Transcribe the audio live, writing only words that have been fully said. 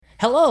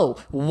Hello,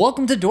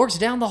 welcome to Dorks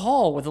Down the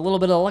Hall. With a little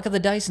bit of luck of the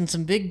dice and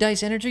some big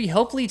dice energy,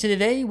 hopefully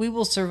today we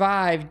will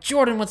survive.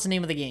 Jordan, what's the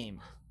name of the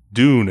game?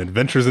 Dune,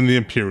 Adventures in the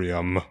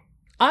Imperium.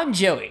 I'm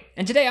Joey,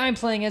 and today I'm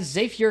playing as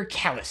Zephyr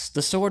Callus,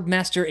 the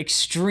Swordmaster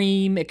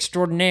Extreme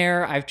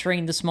Extraordinaire. I've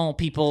trained the small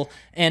people,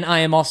 and I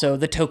am also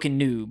the token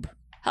noob.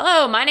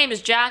 Hello, my name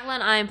is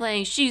Jacqueline. I am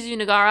playing Shizu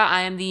Nagara.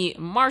 I am the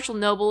martial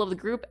noble of the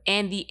group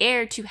and the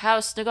heir to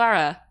House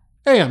Nagara.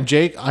 Hey, I'm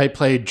Jake. I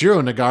play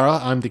Jiro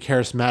Nagara. I'm the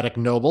charismatic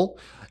noble,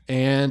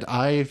 and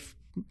I've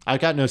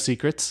got no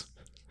secrets.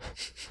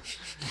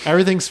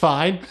 Everything's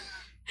fine.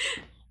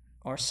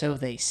 Or so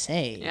they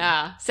say.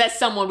 Yeah, says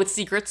someone with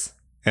secrets.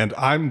 And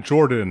I'm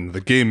Jordan,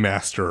 the Game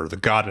Master, the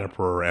God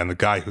Emperor, and the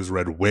guy who's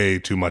read way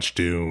too much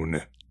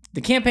Dune.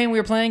 The campaign we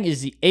are playing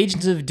is the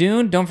Agents of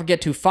Dune. Don't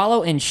forget to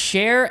follow and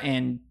share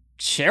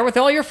with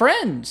all your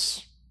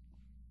friends.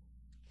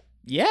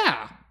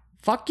 Yeah,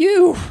 fuck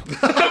you.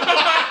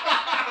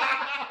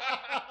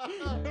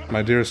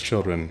 My dearest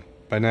children,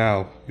 by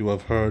now you will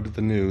have heard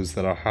the news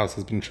that our house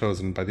has been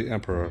chosen by the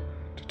Emperor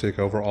to take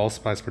over all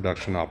spice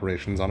production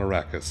operations on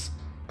Arrakis,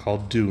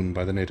 called Dune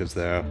by the natives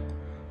there.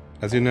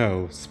 As you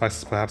know, spice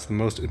is perhaps the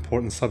most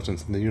important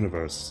substance in the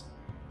universe,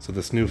 so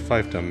this new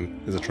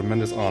fiefdom is a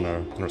tremendous honor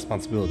and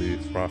responsibility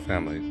for our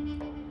family.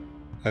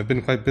 I've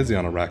been quite busy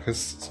on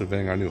Arrakis,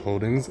 surveying our new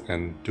holdings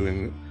and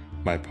doing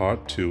my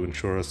part to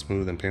ensure a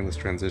smooth and painless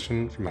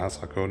transition from House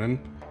Harkonnen,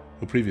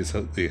 who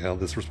previously held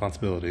this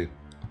responsibility.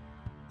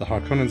 The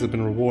Harkonnens have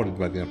been rewarded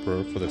by the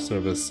Emperor for their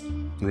service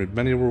and reaped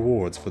many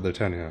rewards for their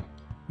tenure.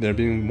 They are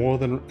being more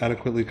than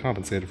adequately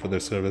compensated for their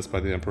service by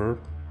the Emperor,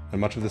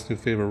 and much of this new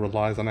favor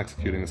relies on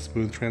executing a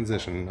smooth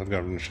transition of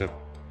governorship.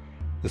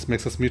 This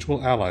makes us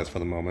mutual allies for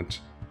the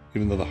moment,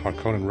 even though the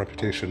Harkonnen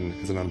reputation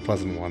is an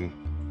unpleasant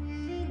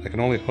one. I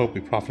can only hope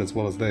we profit as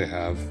well as they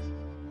have.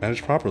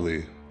 Managed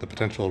properly, the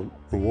potential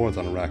rewards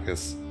on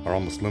Arrakis are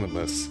almost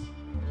limitless.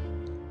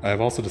 I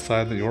have also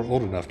decided that you are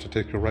old enough to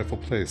take your rightful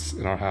place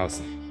in our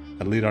house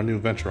and lead our new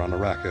venture on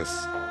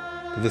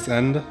Arrakis. To this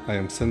end, I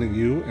am sending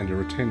you and your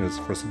retainers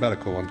for a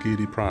sabbatical on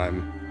Giedi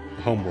Prime,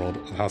 the homeworld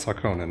of House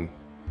Harkonnen.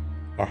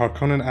 Our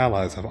Harkonnen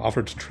allies have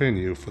offered to train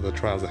you for the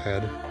trials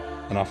ahead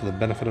and offer the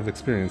benefit of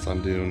experience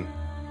on Dune.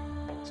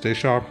 Stay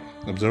sharp,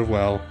 observe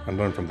well, and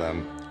learn from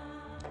them.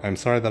 I am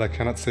sorry that I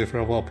cannot say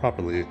farewell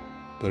properly,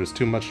 but there is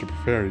too much to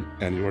prepare,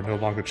 and you are no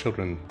longer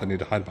children that need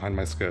to hide behind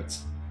my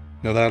skirts.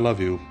 Know that I love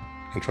you,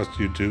 and trust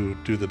you to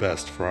do the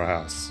best for our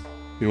house.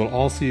 We will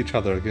all see each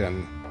other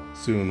again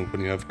soon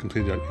when you have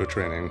completed your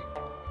training.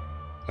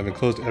 I've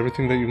enclosed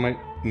everything that you might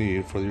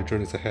need for your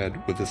journeys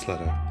ahead with this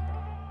letter.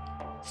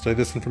 Study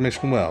this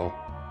information well.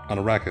 On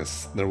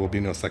Arrakis, there will be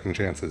no second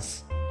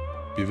chances.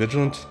 Be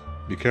vigilant,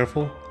 be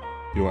careful.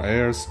 You are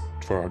heirs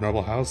for our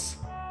noble house,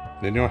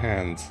 and in your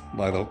hands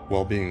lie the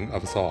well-being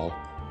of us all.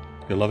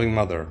 Your loving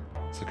mother,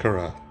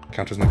 Sakura,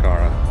 Countess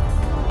Nagara.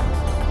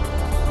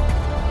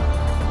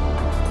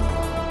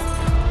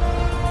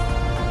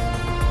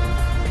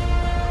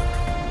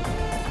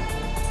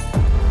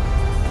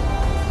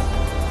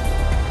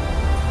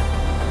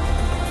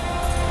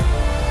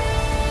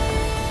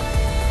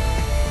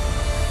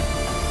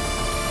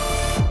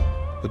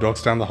 The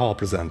Dorks Down the Hall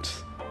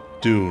present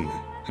Dune,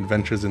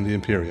 Adventures in the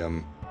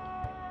Imperium,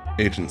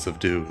 Agents of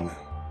Dune.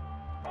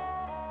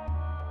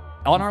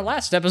 On our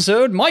last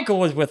episode, Michael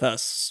was with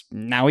us.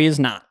 Now he is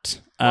not.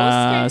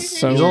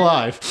 He's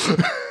alive.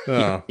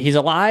 He's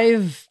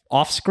alive,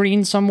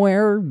 off-screen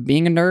somewhere,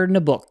 being a nerd in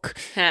a book.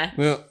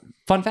 Well,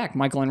 Fun fact,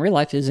 Michael in real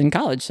life is in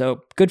college,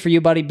 so good for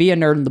you, buddy. Be a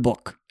nerd in the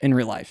book in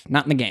real life,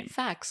 not in the game.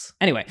 Facts.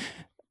 Anyway,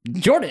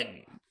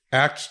 Jordan.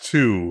 Act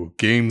 2,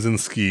 Games and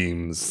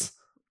Schemes.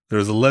 There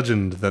is a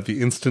legend that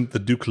the instant the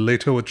Duke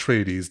Leto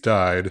Atreides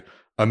died,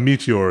 a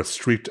meteor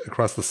streaked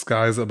across the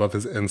skies above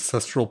his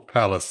ancestral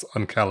palace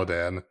on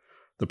Caladan,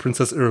 the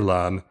Princess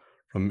Irulan,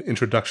 from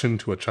Introduction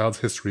to a Child's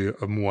History of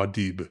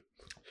Muad'Dib.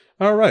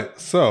 All right,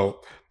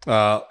 so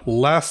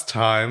last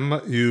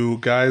time you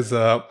guys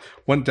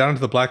went down to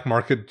the black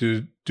market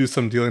to do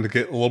some dealing to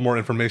get a little more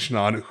information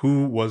on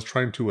who was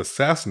trying to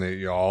assassinate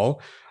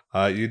y'all.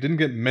 You didn't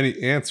get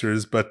many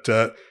answers, but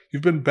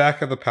you've been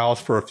back at the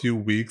palace for a few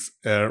weeks,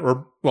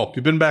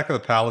 you've been back at the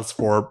palace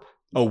for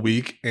a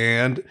week,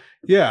 and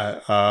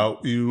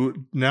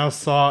you now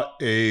saw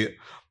a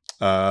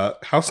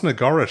House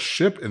Nagara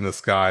ship in the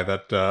sky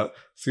that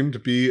seemed to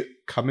be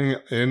coming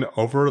in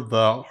over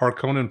the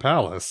Harkonnen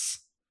Palace.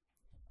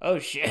 Oh,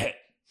 shit.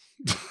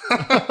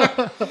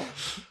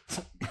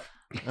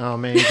 Oh,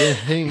 man. I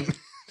think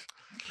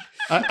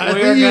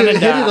We're you gonna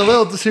hit die. it a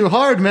little too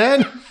hard,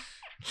 man.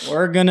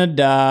 We're gonna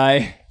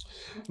die.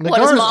 What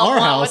does Nagara's Mom our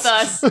want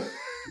house. with us?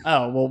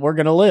 Oh, well, we're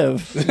gonna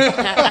live.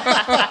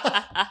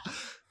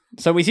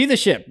 So we see the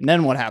ship.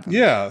 Then what happens?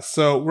 Yeah,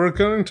 so we're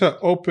going to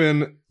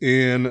open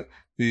in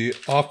the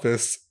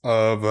office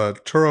of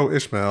Turo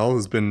Ishmael,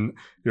 who's been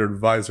your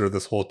advisor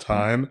this whole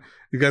time.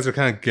 You guys are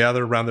kind of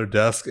gathered around their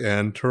desk,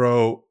 and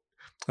Turo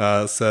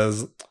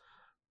says,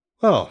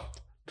 well,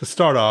 to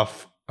start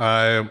off,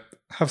 I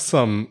have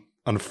some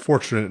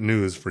unfortunate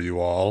news for you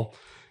all.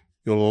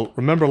 You'll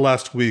remember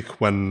last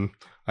week when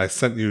I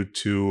sent you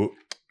to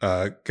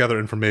gather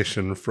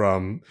information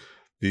from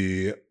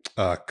the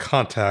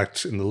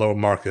contact in the lower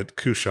market,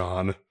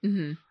 Kushan.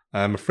 Mm-hmm.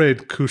 I'm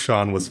afraid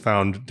Kushan was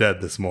found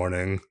dead this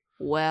morning.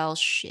 Well,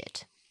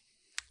 shit.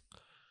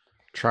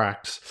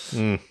 Tracks.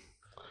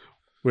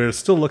 We're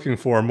still looking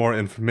for more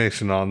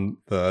information on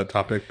the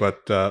topic,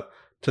 but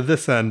to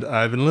this end,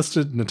 I've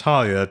enlisted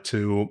Natalia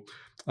to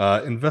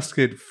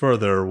investigate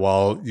further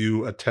while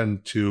you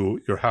attend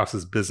to your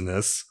house's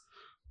business.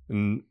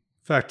 In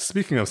fact,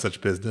 speaking of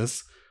such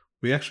business,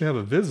 we actually have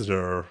a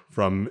visitor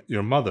from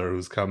your mother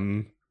who's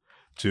come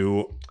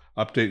to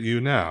update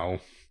you now.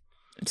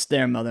 It's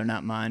their mother,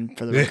 not mine,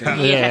 for the record.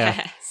 Yeah.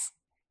 Yes.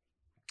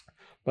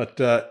 But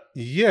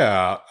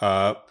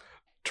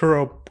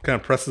Turo kind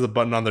of presses a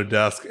button on their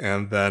desk,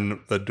 and then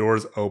the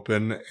doors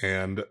open,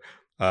 and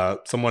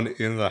someone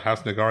in the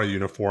House Nagara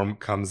uniform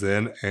comes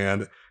in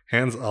and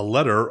hands a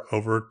letter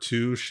over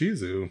to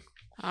Shizu.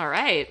 All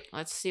right.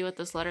 Let's see what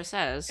this letter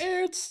says.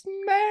 It's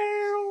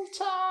mail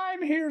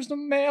time. Here's the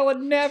mail. It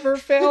never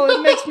fails.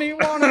 It makes me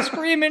want to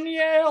scream and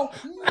yell.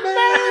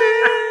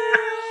 Mail!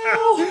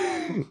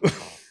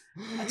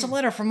 That's a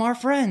letter from our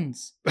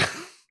friends.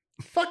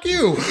 Fuck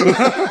you.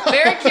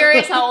 Very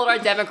curious how old our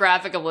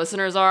demographic of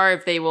listeners are,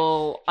 if they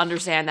will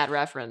understand that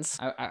reference.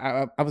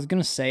 I was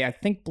going to say, I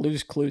think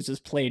Blue's Clues is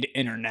played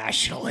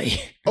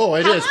internationally. Oh,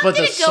 it How is. long But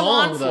did the it go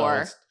song on though.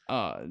 for?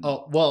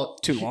 Oh well.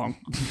 Too long.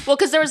 Well,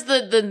 because there was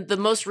the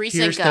most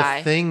recent Here's guy.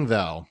 the thing,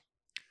 though.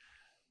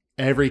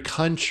 Every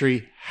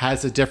country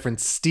has a different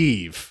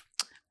Steve.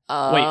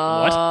 Wait,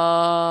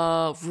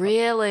 what?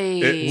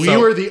 Really? We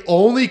were the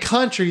only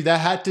country that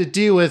had to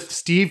deal with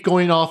Steve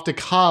going off to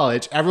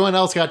college. Everyone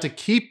else got to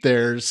keep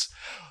theirs.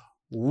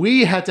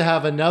 We had to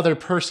have another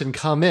person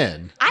come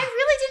in. I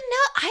really didn't know.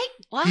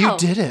 Wow. You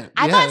didn't.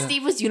 I Yeah. thought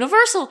Steve was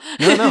universal.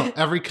 No.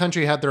 Every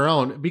country had their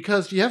own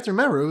because you have to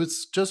remember it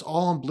was just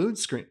all on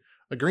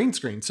a green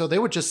screen. So they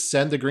would just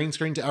send the green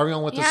screen to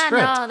everyone with the Yeah,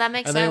 script. no, that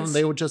makes and sense. then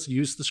they would just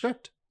use the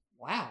script.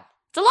 Wow.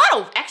 It's a lot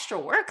of extra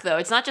work, though.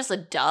 It's not just a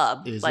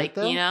dub. Is it, like,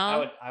 though? you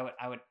know?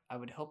 I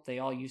would hope they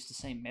all use the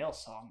same mail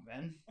song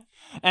then.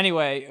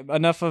 Anyway,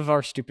 enough of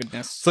our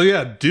stupidness. So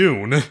yeah,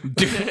 Dune.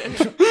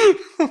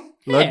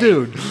 The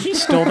dude. He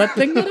stole that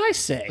thing that I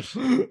say.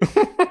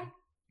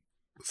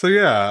 So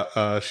yeah,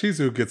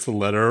 Shizu gets a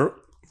letter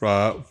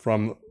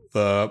from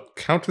the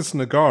Countess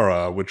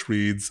Nagara, which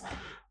reads,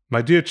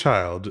 "My dear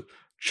child,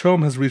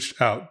 Chom has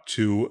reached out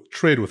to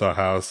trade with our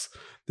house.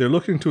 They're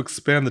looking to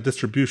expand the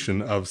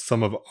distribution of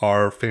some of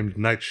our famed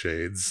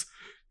nightshades.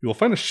 You will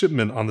find a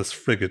shipment on this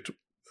frigate.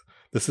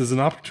 This is an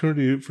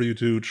opportunity for you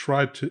to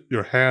try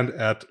your hand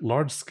at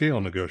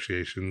large-scale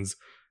negotiations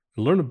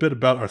and learn a bit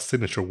about our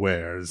signature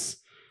wares.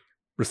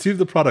 Receive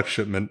the product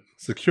shipment,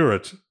 secure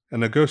it,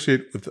 and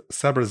negotiate with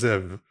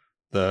Sabrazev,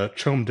 the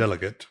Chom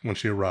delegate, when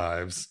she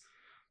arrives.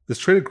 This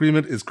trade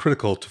agreement is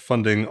critical to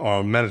funding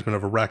our management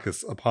of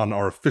Arrakis upon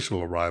our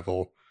official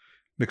arrival.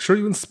 Make sure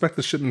you inspect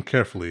the shipment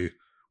carefully.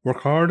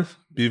 Work hard,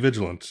 be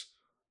vigilant.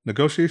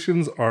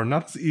 Negotiations are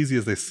not as easy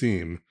as they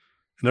seem.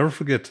 And never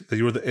forget that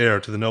you are the heir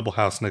to the noble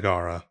house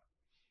Nagara."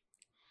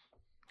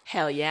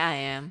 Hell yeah, I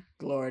am.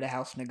 Glory to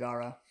House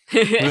Nagara.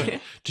 Did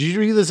you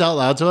read this out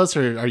loud to us,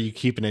 or are you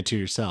keeping it to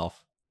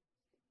yourself?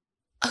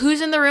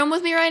 Who's in the room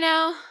with me right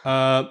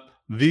now?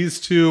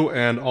 These two,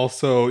 and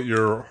also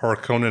your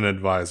Harkonnen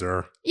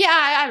advisor. Yeah,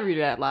 I read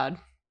it out loud.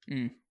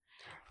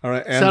 All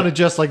right, and Sounded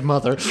just like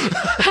Mother.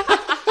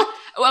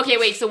 Okay,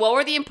 wait. So, what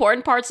were the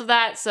important parts of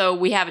that? So,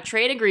 we have a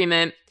trade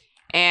agreement,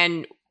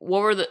 and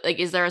what were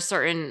is there a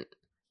certain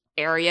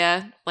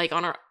area like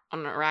on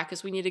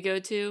Arrakis we need to go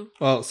to?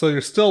 well, so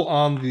you're still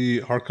on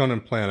the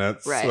Harkonnen planet.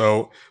 Right.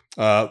 So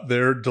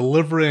they're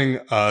delivering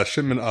a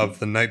shipment of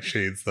the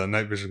nightshades, the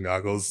night vision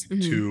goggles,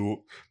 to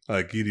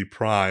Gidi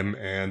Prime,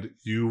 and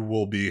you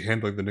will be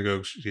handling the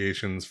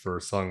negotiations for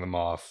selling them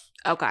off.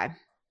 Okay.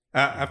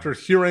 After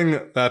hearing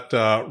that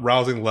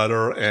rousing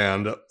letter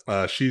and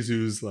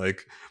Shizu's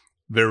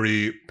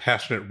very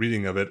passionate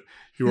reading of it,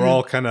 you are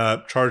all kind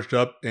of charged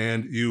up,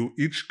 and you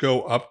each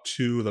go up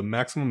to the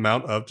maximum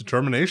amount of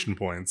determination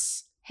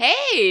points.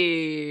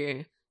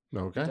 Hey.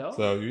 Okay.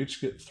 So you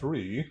each get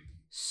 3.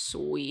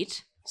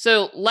 Sweet.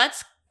 So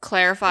let's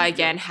clarify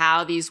again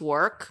how these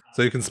work.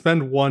 So you can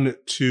spend 1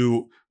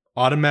 to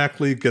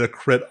automatically get a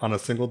crit on a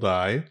single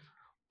die.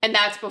 And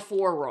that's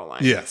before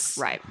rolling. Yes.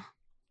 Right.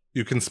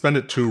 You can spend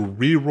it to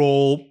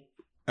re-roll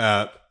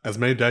as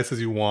many dice as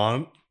you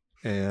want.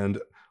 And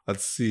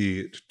let's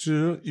see.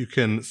 You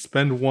can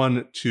spend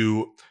 1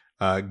 to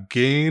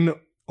gain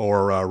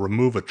or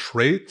remove a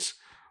trait.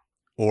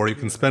 Or you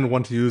can spend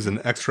 1 to use an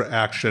extra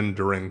action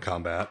during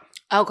combat.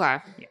 Okay.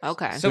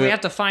 Okay. So we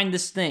have to find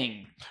this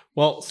thing.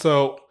 Well,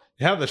 so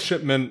you have the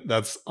shipment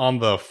that's on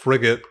the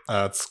frigate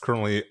that's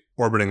currently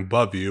orbiting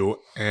above you,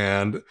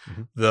 and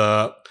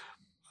the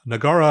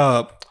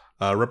Nagara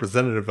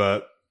representative,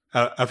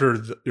 after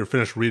you're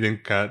finished reading,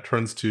 kind of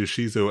turns to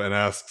Shizu and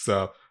asks,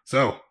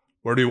 "So,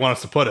 where do you want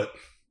us to put it?"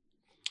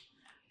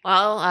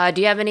 Well,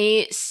 do you have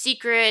any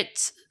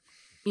secret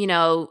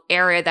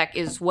area that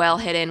is well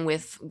hidden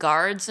with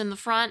guards in the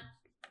front?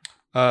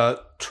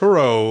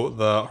 Turo,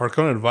 the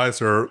Harkonnen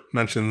advisor,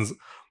 mentions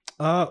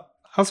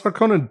House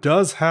Harkonnen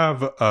does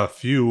have a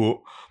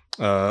few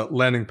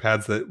landing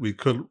pads that we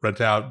could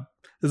rent out.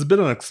 It's a bit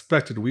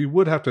unexpected. We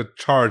would have to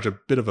charge a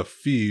bit of a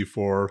fee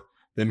for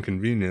the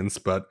inconvenience,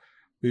 but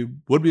we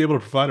would be able to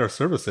provide our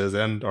services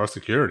and our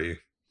security.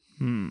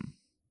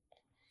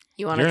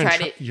 You want to try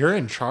to? You're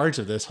in charge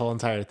of this whole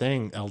entire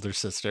thing, elder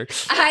sister.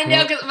 I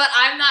know, but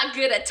I'm not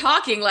good at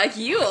talking like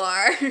you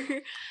are.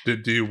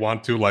 Do you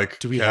want to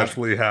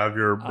casually have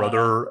your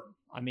brother?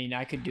 I mean,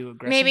 I could do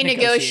aggressive Maybe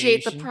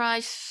negotiate the negotiation.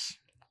 price,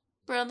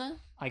 brother.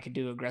 I could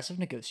do aggressive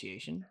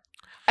negotiation.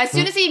 As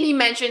soon as he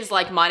mentions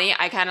money,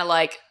 I kind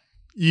of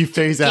You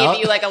phase give out.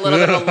 you a little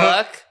bit of a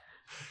look.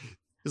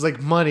 It's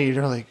like money.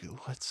 You're like,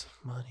 what's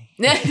money?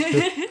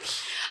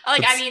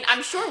 I mean,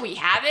 I'm sure we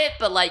have it,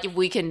 but if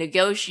we can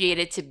negotiate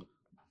it to,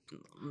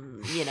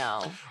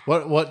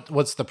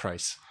 What's the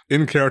price?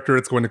 In character,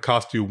 it's going to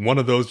cost you one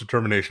of those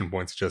determination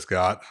points you just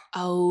got.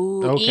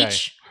 Oh, Okay.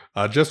 each.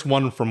 Just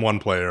one from one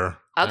player.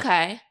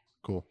 Okay.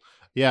 Cool.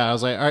 Yeah, I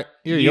was like, all right,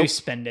 here You you go.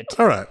 spend it.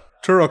 All right.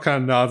 Turo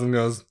kind of nods and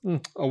goes,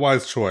 a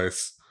wise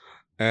choice.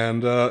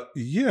 And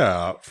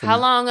yeah. How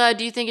long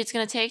do you think it's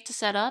going to take to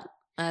set up?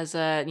 As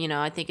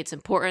I think it's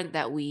important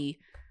that we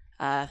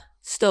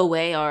stow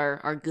away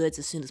our goods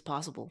as soon as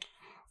possible.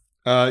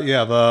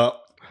 Yeah, the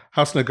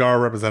House Nagar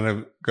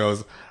representative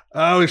goes,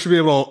 we should be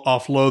able to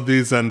offload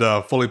these and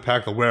fully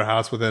pack the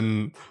warehouse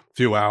within a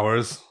few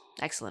hours.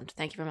 Excellent.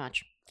 Thank you very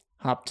much.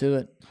 Hop to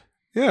it.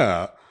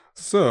 Yeah.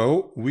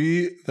 So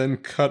we then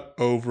cut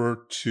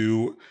over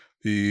to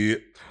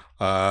the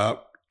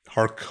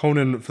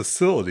Harkonnen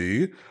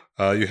facility.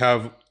 You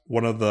have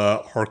one of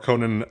the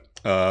Harkonnen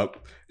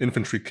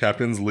infantry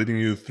captains leading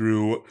you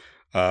through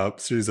a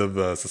series of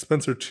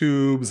suspensor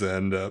tubes,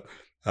 and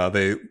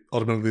they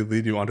ultimately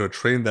lead you onto a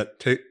train that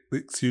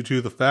takes you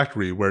to the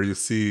factory where you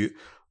see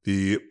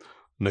the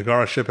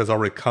Nagara ship has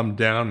already come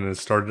down and has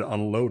started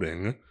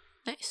unloading.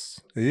 Nice.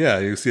 Yeah,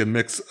 you see a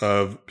mix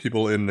of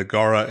people in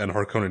Nagara and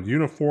Harkonnen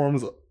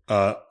uniforms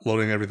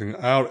loading everything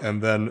out,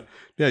 and then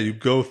you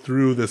go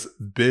through this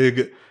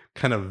big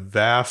kind of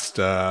vast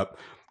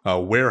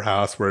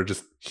warehouse where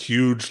just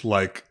huge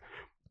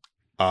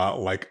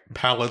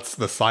pallets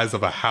the size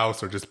of a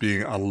house are just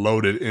being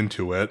unloaded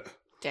into it.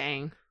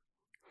 Dang.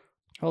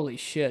 Holy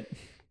shit.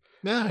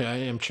 Yeah, I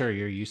am sure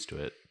you're used to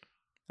it.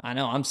 I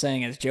know, I'm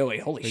saying as Joey.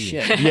 Holy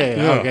shit. Yeah,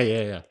 Yeah.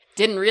 okay, yeah.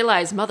 Didn't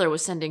realize Mother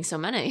was sending so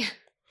many.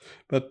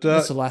 But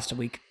This will last a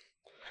week.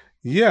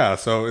 yeah,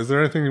 so is there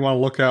anything you want to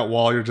look at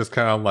while you're just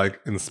kind of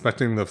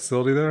inspecting the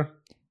facility there?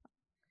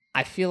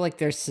 I feel like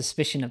there's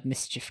suspicion of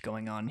mischief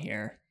going on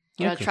here.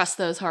 You don't trust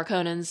those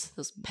Harkonnens,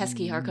 those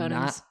pesky Harkonnens.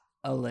 Not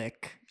a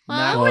lick. Well,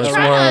 Not we're it's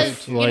trying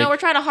worth, to, we're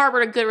trying to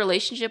harbor a good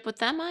relationship with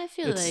them. I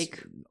feel It's-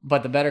 like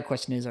But the better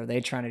question is, are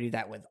they trying to do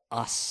that with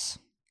us?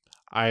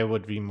 I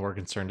would be more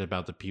concerned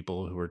about the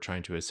people who were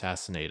trying to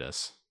assassinate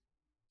us.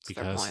 That's a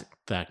fair Because point.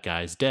 that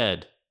guy's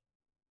dead.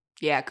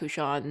 yeah,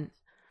 Kushan.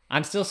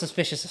 I'm still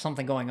suspicious of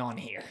something going on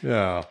here.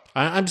 Yeah.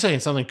 I'm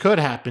saying something could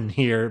happen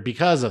here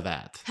because of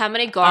that. How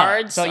many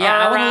guards? So yeah,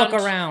 are I want around? to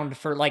look around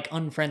for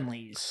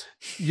unfriendlies.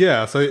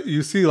 Yeah, so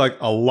you see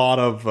a lot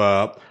of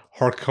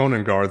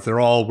Harkonnen guards.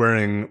 They're all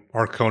wearing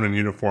Harkonnen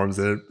uniforms.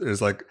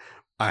 There's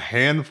a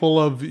handful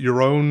of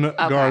your own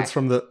guards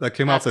from that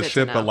came off That's the good to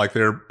ship, but know.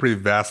 they're pretty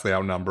vastly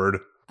outnumbered.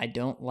 I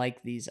don't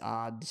like these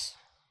odds.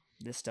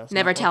 This does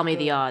Never not tell look me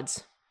good. the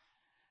odds.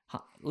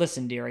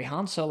 Listen, dearie,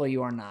 Han Solo,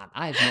 you are not.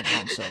 I've met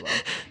Han Solo.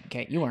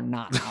 Okay, you are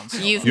not Han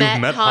Solo. You've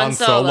met Han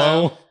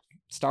Solo.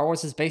 Star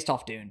Wars is based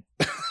off Dune.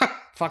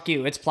 Fuck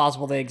you. It's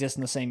plausible they exist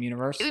in the same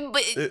universe.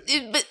 But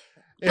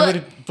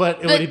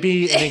It would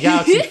be in a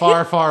galaxy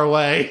far, far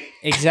away.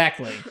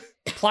 Exactly.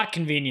 Plot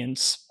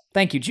convenience.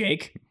 Thank you,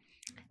 Jake.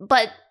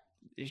 but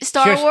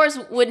Star Shush. Wars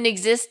wouldn't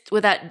exist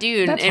without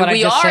Dune, That's and what I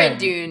we just are said. in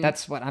Dune.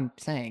 That's what I'm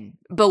saying.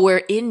 But we're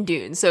in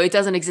Dune, so it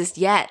doesn't exist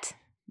yet.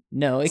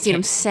 No, it See what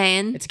I'm can't.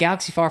 saying? It's a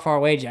galaxy far, far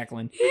away,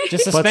 Jacqueline.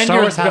 Just But suspend Star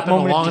your Wars happened a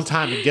moment. long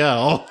time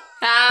ago.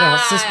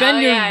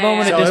 suspend your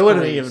moment So of it would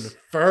have been disbelief. even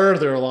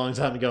further a long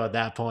time ago at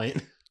that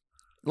point.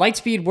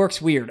 Lightspeed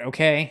works weird,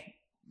 okay?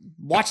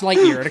 Watch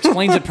Lightyear. It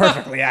explains it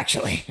perfectly,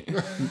 actually.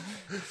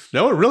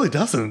 No, it really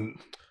doesn't.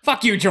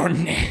 Fuck you,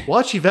 Jordan.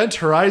 Watch Event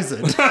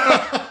Horizon.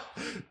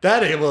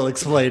 That will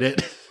explain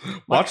it.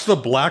 Watch the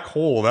black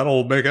hole.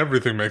 That'll make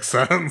everything make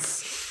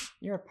sense.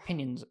 Your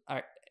opinions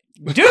are...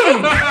 Dude!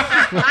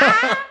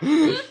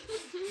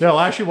 No,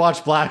 I actually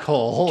watch Black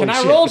Hole. Holy Can I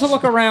shit. roll to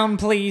look around,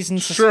 please?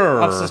 And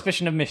Sure. Of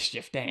suspicion of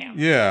mischief. Damn.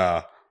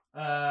 Yeah.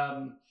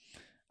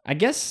 I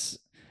guess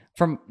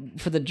for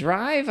the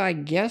drive, I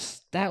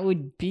guess that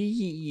would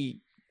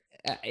be...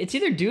 it's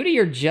either duty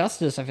or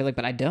justice, I feel like,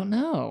 but I don't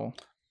know.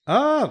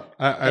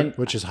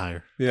 Which is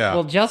higher? Yeah.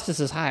 Well, justice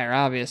is higher,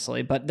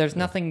 obviously, but there's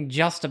nothing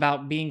just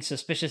about being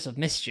suspicious of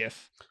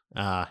mischief.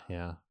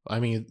 Yeah. I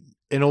mean,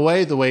 in a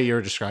way, the way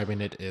you're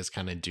describing it is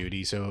kind of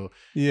duty. So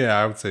yeah,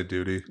 I would say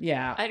duty.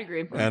 Yeah. I'd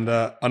agree. And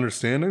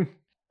understanding?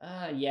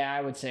 Yeah,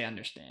 I would say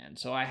understand.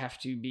 So I have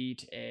to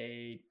beat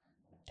a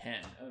 10.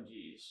 Oh,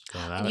 jeez.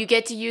 Yeah, You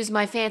get to use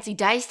my fancy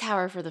dice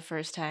tower for the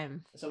first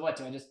time. So what?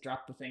 Do I just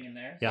drop the thing in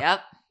there? Yeah.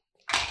 Yep.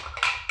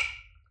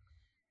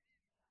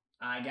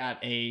 I got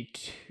a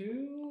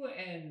 2,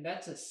 and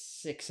that's a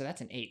 6, so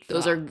that's an 8.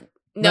 Those Fuck. are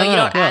no, you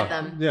don't add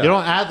them. Yeah. You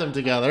don't add them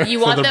together. You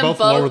So want they're them both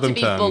lower both than to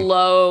be 10.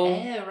 below.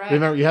 Yeah, right.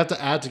 Remember, you have to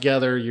add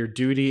together your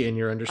duty and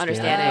your understanding.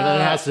 Understanding. And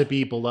then it has to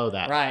be below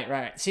that.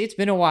 Right. See, it's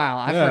been a while.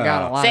 I Yeah.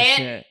 forgot a lot Say of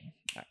it.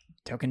 shit.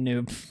 Token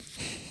noob.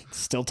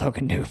 Still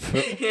token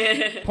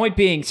noob. Point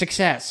being,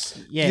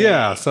 success.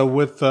 Yeah. So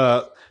with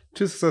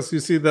 2 successes, you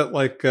see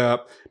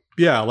that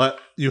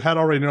you had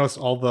already noticed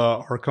all the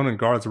Harkonnen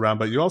guards around,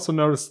 but you also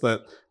noticed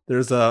that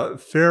there's a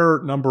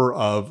fair number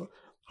of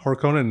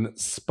Harkonnen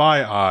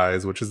spy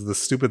eyes, which is the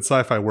stupid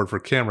sci-fi word for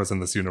cameras in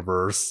this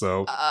universe.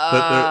 So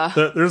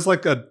there's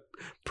like a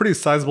pretty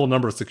sizable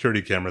number of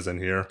security cameras in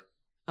here.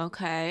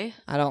 Okay.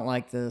 I don't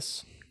like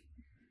this.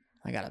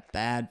 I got a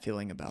bad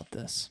feeling about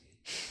this.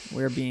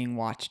 We're being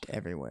watched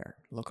everywhere.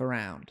 Look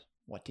around.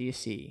 What do you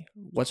see?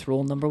 What's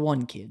rule number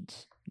 1,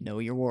 kids? Know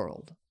your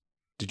world.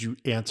 Did you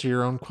answer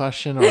your own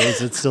question, or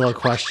is it still a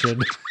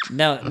question?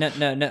 No.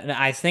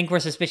 I think we're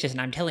suspicious,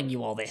 and I'm telling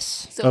you all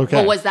this. So, Okay.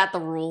 well, was that the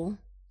rule?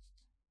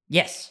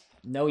 Yes.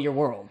 Know your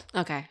world.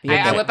 Okay.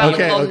 Yeah, I whip out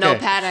okay, a little okay.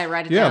 notepad. I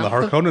write it Yeah, down. the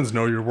Harkonnens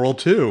know your world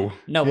too.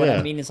 No, what Yeah.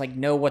 I mean is like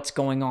know what's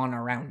going on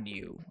around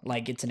you.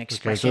 Like it's an Okay,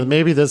 expression. so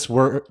maybe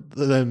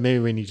then maybe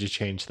we need to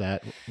change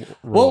that.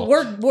 We'll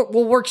Rule.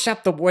 we'll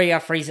workshop the way I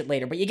phrase it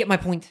later, but you get my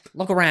point.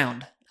 Look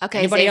around. Okay,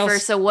 Anybody Zafer,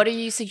 else? so what are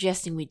you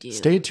suggesting we do?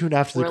 Stay tuned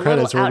after We're the a little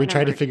credits where we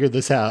try to outnumbered. figure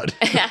this out.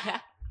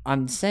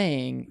 I'm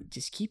saying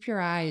just keep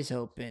your eyes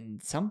open.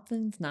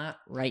 Something's not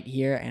right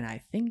here, and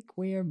I think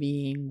we're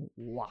being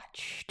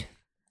watched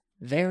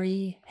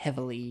very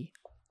heavily.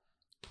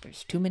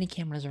 There's too many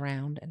cameras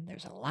around, and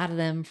there's a lot of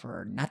them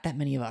for not that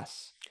many of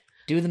us.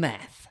 Do the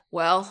math.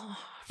 Well,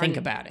 Think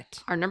about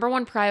it. our number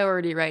 1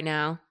 priority right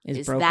now Is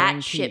is brokering that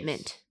peace.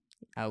 shipment.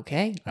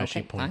 Okay. As she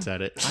okay, points fine.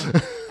 at it.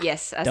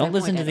 Yes. As Don't I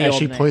listen to pointed the out. As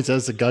she old man. points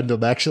as a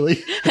Gundam,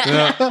 actually.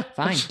 Yeah.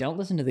 Fine. Don't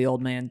listen to the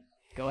old man.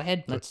 Go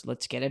ahead.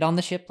 Let's get it on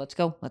the ship. Let's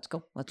go.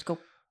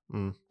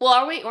 Well,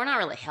 are we? We're not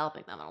really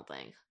helping them. I don't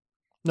think.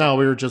 No,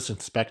 we were just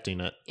inspecting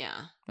it. Yeah.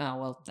 Oh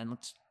well, then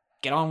let's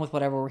get on with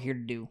whatever we're here to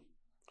do.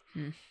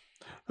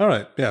 All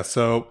right. Yeah.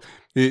 So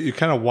you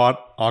kind of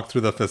walk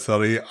through the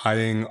facility,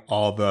 eyeing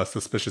all the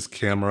suspicious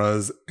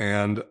cameras.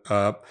 And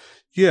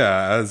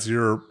as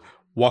you're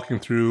walking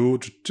through,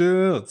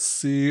 let's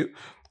see,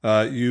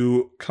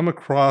 you come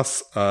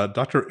across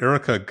Dr.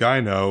 Erica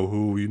Gyno,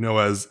 who you know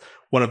as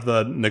one of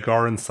the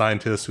Nagaran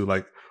scientists who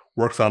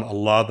works on a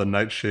lot of the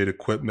Nightshade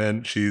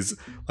equipment. She's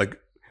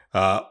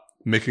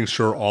making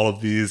sure all of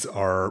these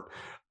are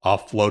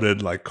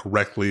offloaded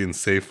correctly and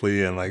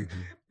safely, and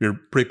you're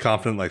pretty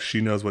confident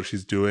she knows what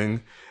she's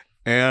doing.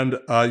 And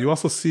you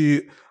also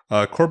see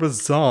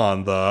Corbus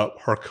Zahn, the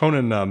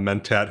Harkonnen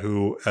mentat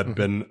who had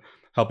been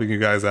helping you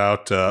guys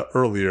out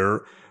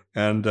earlier,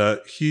 and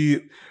he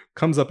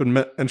comes up and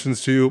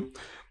mentions to you.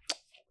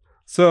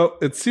 So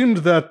it seemed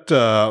that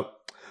God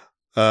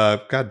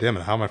damn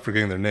it, how am I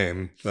forgetting their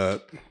name?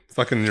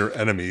 Fucking your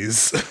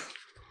enemies.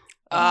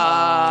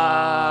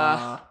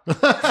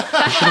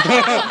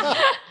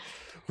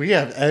 We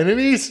have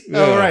enemies? Yeah.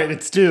 Oh, right.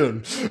 It's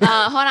Dune. Hold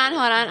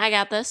on. I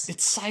got this.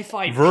 It's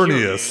sci-fi.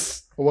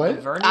 Vernius.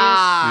 What? Vernius.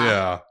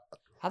 Yeah.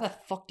 How the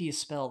fuck do you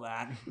spell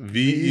that?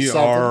 Vernius.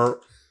 All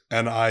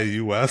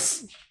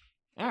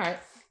right.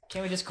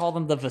 Can't we just call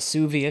them the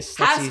Vesuvius?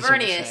 House easier to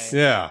Vernius. say.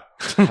 Yeah.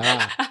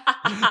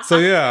 Ah. So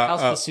yeah.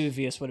 House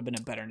Vesuvius would have been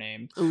a better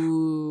name.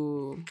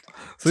 Ooh.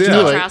 So Do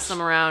yeah. it. Trash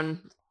them around.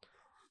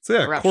 So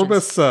yeah,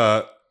 Eruptions.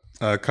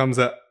 Corbus comes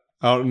out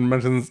and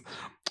mentions,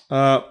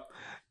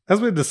 as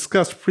we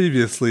discussed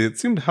previously, it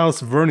seemed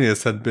House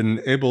Vernius had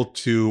been able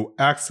to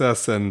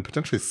access and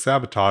potentially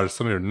sabotage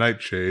some of your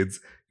nightshades.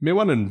 You may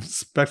want to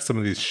inspect some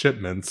of these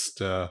shipments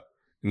to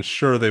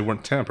ensure they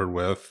weren't tampered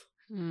with.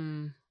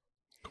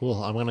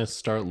 Cool. I'm going to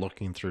start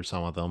looking through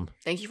some of them.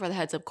 Thank you for the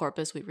heads up,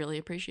 Corpus. We really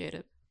appreciate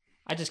it.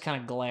 I just kind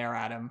of glare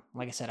at him.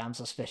 Like I said, I'm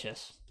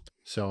suspicious.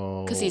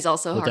 So, 'Cause he's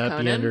also would that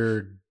be Harkonnen?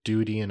 under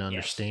duty and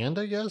understand,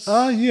 I guess?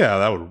 Yeah,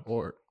 that would.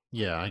 Or,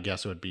 yeah, I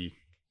guess it would be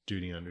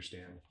duty and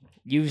understand.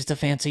 Use the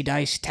fancy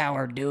dice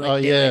tower. Do it.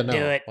 Oh, do yeah, it, no. do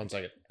it. 1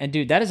 second. And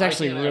dude, that is I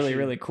actually can really, actually-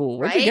 really cool.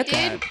 Where'd Right, you get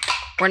dude? that?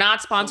 We're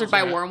not sponsored by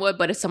Someone's Wormwood,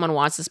 but if someone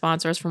wants to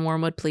sponsor us from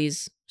Wormwood,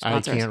 please I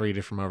sponsor can't us. read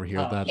it from over here.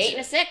 Oh. That's 8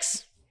 and a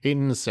 6. 8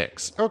 and a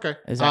 6. Okay.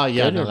 Is that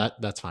yeah, good no, or-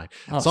 that's fine.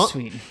 Oh, So-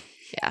 sweet.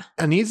 Yeah.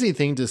 An easy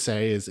thing to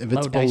say is if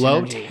it's Low dice below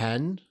energy.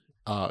 10,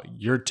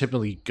 you're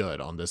typically good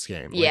on this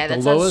game. Yeah, the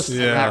that lowest. sounds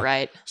Yeah. about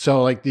right.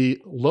 So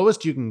the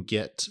lowest you can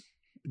get,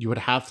 you would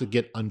have to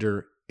get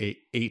under a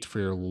 8 for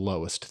your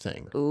lowest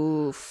thing,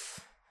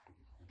 Oof.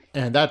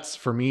 and that's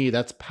for me.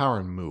 That's power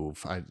and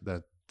move.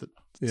 It's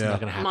Yeah. not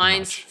gonna happen.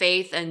 Mine's much.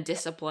 faith and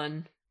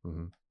discipline.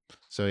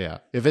 So yeah,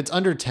 if it's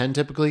under 10,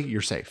 typically you're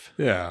safe.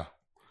 Yeah.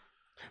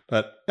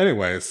 But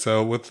anyway,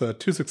 so with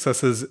 2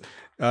 successes,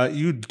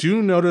 you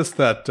do notice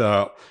that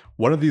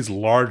one of these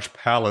large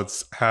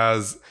pallets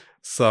has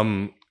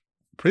some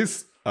pretty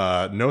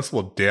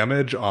noticeable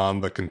damage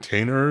on the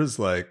containers.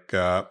 Like,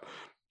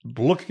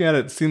 looking at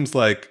it, seems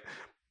like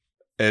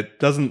it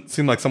doesn't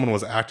seem like someone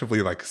was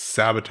actively like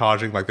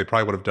sabotaging. Like, they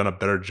probably would have done a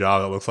better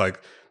job. It looks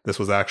like this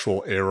was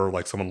actual error.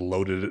 Like, someone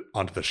loaded it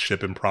onto the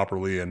ship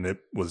improperly and it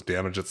was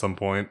damaged at some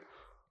point.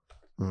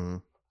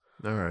 All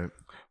right.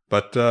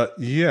 But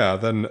yeah,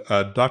 then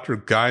Dr.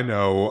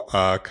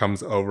 Gyno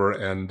comes over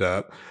and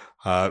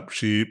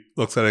she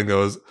looks at it and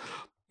goes,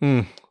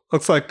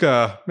 looks like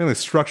mainly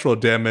structural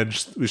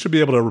damage. We should be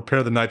able to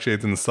repair the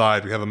nightshades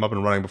inside. We have them up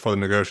and running before the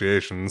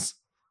negotiations.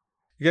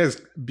 You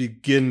guys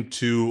begin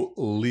to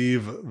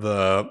leave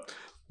the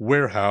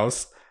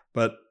warehouse,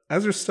 but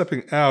as you're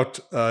stepping out,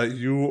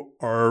 you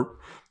are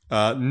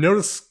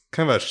notice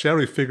kind of a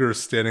shadowy figure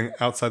standing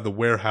outside the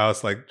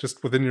warehouse, like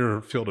just within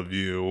your field of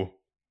view.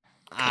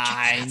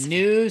 I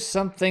knew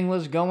something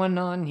was going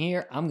on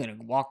here. I'm gonna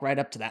walk right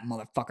up to that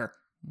motherfucker.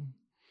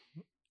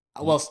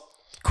 Well,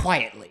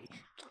 quietly.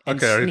 and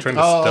Okay, are you sneak- trying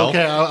to Oh, stealth?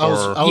 okay. I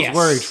was Yes,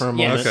 worried for a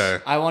moment. yes.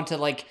 Okay. I want to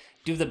like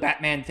do the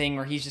Batman thing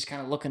where he's just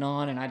kind of looking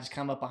on, and I just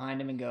come up behind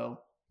him and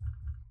go,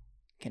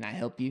 "Can I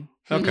help you?"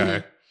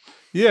 Okay.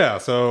 Yeah,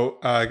 so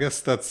I guess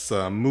that's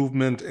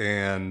movement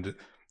and,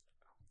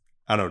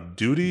 I don't know,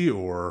 duty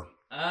or...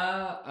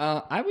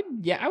 I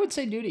would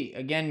say duty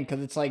again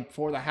because it's like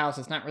for the house.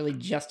 It's not really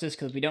justice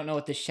because we don't know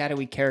what this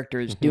shadowy character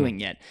is doing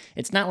yet.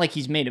 It's not like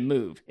he's made a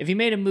move. If he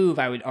made a move,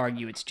 I would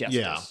argue it's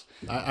justice.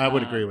 Yeah, I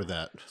would agree with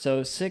that.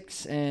 So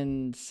 6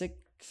 and 6,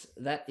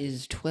 that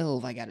is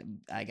 12. I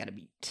gotta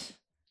beat.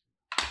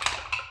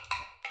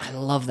 I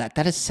love that.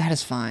 That is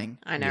satisfying.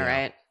 I know, Yeah.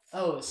 right?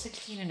 Oh,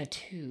 16 and a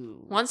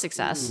 2. One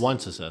success. One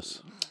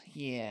success.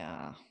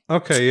 Yeah.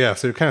 Okay, yeah,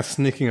 so you're kind of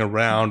sneaking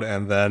around,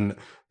 and then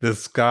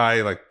this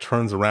guy, like,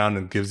 turns around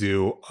and gives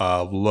you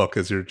a look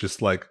as you're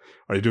just, like,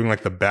 are you doing,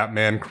 like, the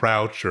Batman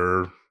crouch,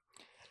 or...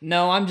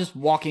 No, I'm just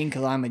walking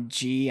because I'm a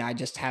G. I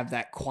just have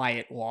that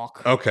quiet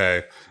walk.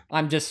 Okay,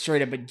 I'm just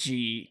straight up a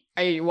G.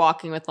 Are you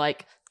walking with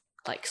like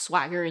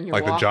swagger in your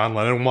like walk? the John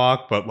Lennon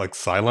walk, but, like,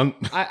 silent?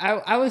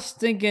 I was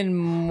thinking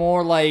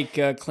more like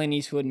Clint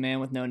Eastwood, Man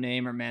with No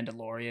Name, or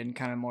Mandalorian,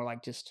 kind of more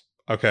like just.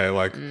 Okay,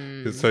 like,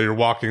 Mm. so you're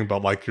walking,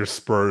 but, like, your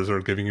spurs are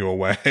giving you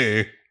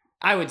away.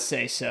 I would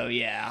say so,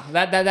 yeah.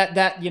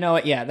 That you know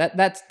what? Yeah,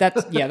 that's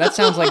yeah. That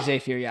sounds like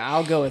Zephyr. Yeah,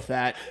 I'll go with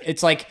that.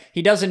 It's like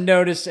he doesn't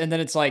notice, and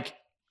then it's like,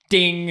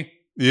 ding,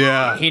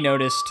 Yeah, he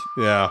noticed.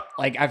 yeah.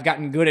 Like I've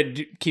gotten good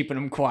at keeping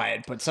him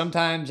quiet, but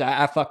sometimes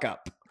I fuck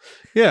up.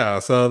 Yeah,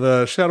 so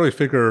the shadowy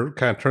figure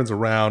kind of turns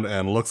around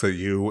and looks at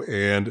you,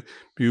 and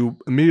you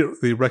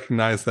immediately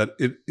recognize that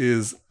it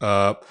is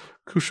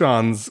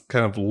Kushan's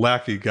kind of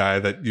lackey guy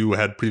that you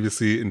had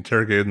previously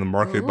interrogated in the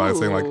market by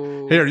saying, like,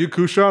 Ooh. hey, are you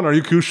Kushan? Are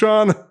you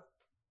Kushan?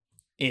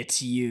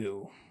 It's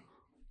you.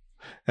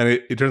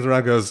 And he turns around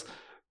and goes,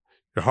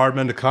 you're hard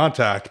men to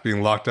contact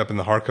being locked up in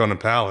the Harkonnen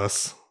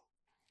Palace.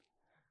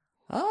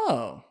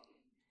 Oh,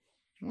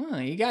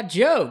 well, you got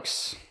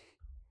jokes.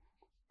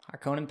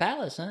 Harkonnen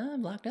Palace, huh?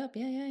 Locked up.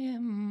 Yeah.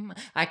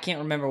 I can't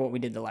remember what we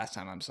did the last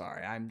time. I'm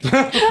sorry. I'm just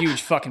a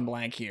huge fucking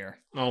blank here.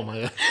 Oh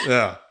my god.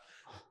 Yeah.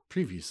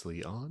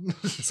 Previously on.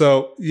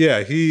 So,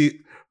 yeah,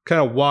 he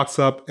kind of walks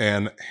up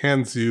and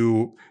hands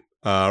you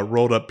a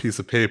rolled up piece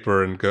of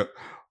paper and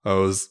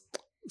goes,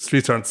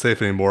 streets aren't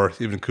safe anymore.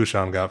 Even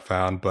Kushan got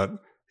found, but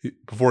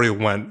before he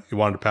went, he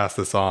wanted to pass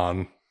this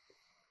on.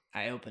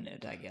 I open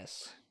it, I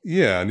guess.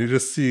 Yeah, and you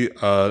just see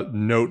a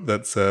note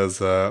that says,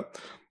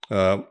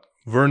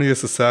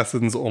 Vernius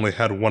assassins only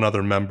had one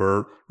other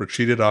member,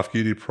 retreated off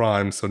Gidi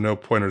Prime, so no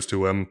pointers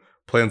to him.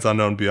 Plans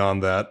unknown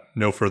beyond that.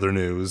 No further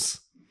news.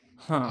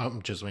 Huh.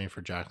 I'm just waiting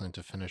for Jacqueline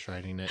to finish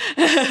writing it.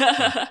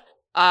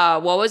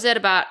 What was it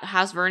about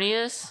House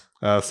Vernius?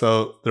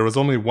 So there was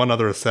only one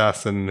other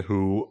assassin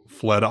who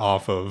fled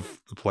off of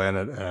the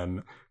planet,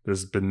 and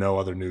there's been no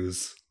other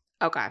news.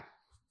 Okay.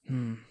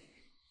 Do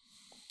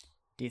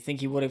you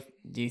think you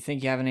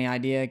have any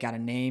idea? Got a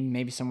name?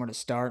 Maybe somewhere to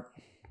start?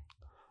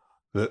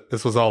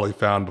 This was all he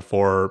found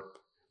before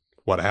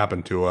what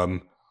happened to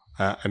him.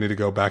 I need to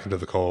go back into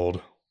the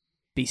cold.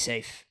 Be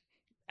safe.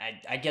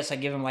 I guess I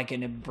give him like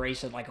an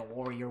embrace of like a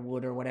warrior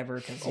would or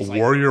whatever. Cause A he's like,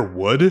 warrior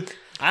wood?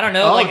 I don't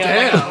know, Oh, like a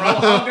damn.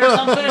 hug or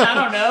something. I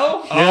don't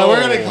know. Yeah, we're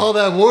gonna call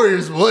that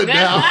Warriors Wood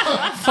now.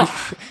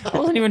 I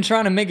wasn't even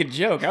trying to make a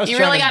joke. I was You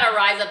trying really to, got to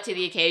rise up to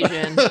the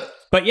occasion.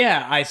 But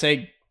yeah, I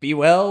say be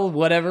well,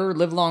 whatever,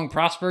 live long,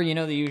 prosper. You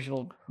know the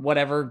usual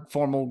whatever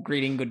formal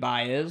greeting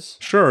goodbye is.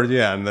 Sure,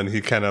 yeah. And then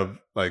he kind of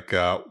like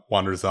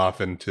wanders off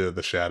into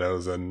the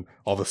shadows and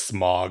all the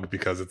smog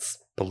because it's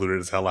polluted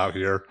as hell out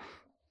here.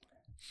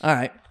 All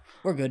right,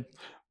 we're good.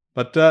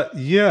 But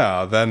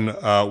yeah, then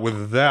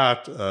with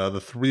that,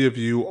 the three of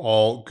you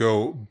all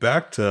go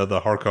back to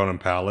the Harkonnen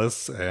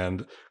Palace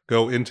and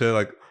go into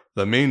like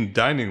the main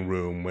dining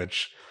room,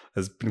 which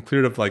has been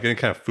cleared of like any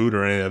kind of food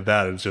or any of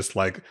that. It's just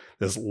like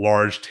this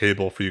large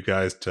table for you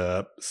guys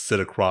to sit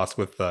across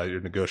with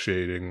your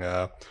negotiating,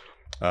 the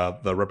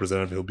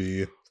representative who'll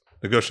be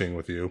negotiating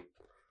with you.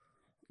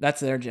 That's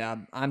their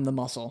job. I'm the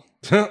muscle.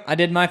 I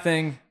did my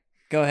thing.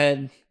 Go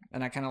ahead.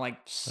 And I kind of like.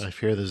 I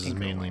fear this is Tinker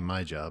mainly away.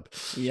 my job.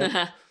 Yep.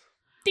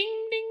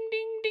 Ding, ding,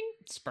 ding, ding.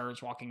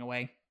 Spurs walking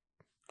away.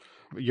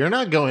 You're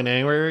not going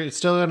anywhere. You're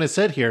still going to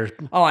sit here.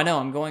 Oh, I know.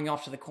 I'm going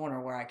off to the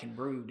corner where I can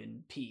brood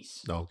in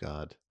peace. Oh,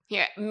 God.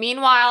 Here.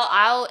 Meanwhile,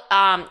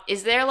 I'll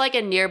is there like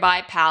a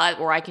nearby pallet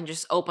where I can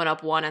just open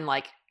up one and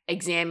like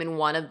examine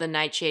one of the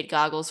nightshade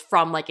goggles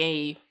from like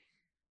a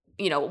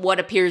what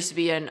appears to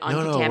be an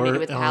uncontaminated we're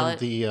with on pallet?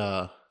 the.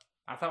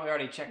 I thought we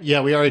already checked.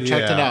 Yeah, we already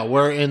checked it Yeah. out.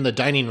 We're in the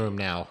dining room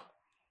now.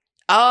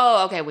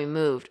 Oh, okay, we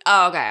moved.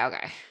 Oh,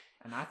 okay.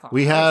 And I thought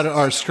We had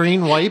our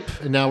screen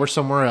wipe, and now we're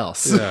somewhere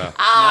else. Yeah.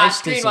 Nice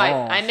Screen wipe.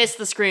 dissolve. I missed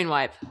the screen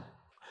wipe.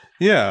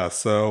 Yeah,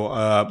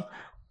 so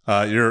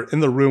you're in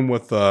the room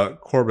with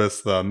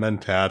Corbus, the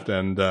Mentat,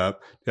 and do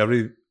you have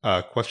any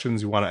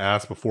questions you want to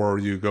ask before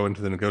you go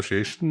into the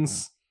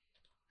negotiations?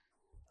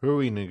 Who are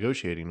we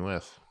negotiating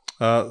with?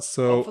 So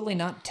Hopefully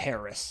not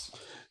terrorists.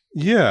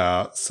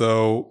 yeah,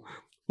 so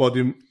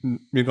do you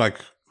mean like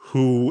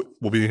who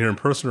will be here in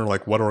person or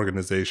like what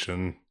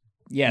organization?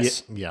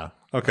 Yes. Yeah.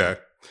 Okay,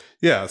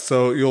 yeah,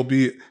 so you'll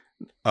be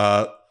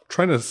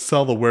trying to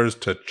sell the wares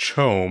to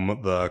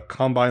Chom, the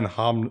Combine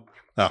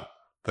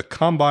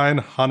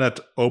Hanet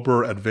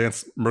Ober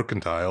Advanced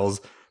Mercantiles.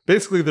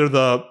 Basically, they're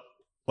the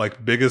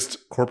like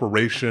biggest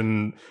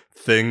corporation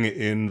thing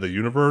in the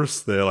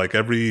universe. They're like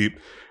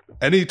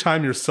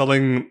anytime you're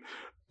selling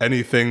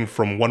anything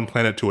from one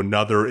planet to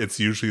another, it's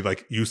usually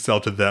like you sell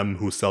to them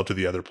who sell to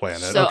the other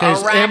planet. So Okay,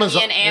 so Iraqian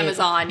Amazon-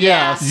 Amazon.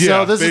 Yeah. Yeah.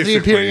 So this is the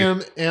basically.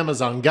 Imperium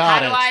Amazon.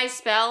 Got How it. do I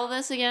spell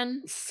this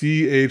again?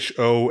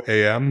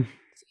 CHOAM.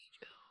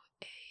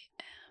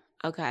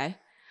 Okay.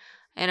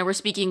 And we're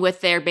speaking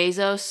with their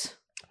Bezos.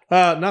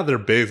 Not their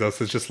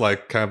Bezos. It's just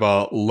like kind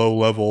of a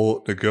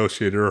low-level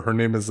negotiator. Her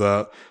name is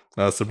Sabria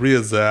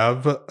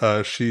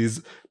Zav.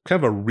 She's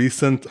kind of a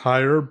recent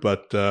hire,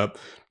 but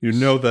you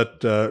know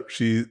that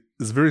she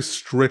is very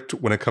strict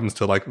when it comes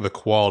to like the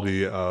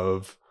quality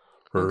of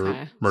her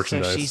Okay.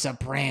 merchandise. So she's a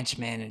branch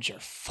manager.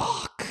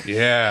 Fuck.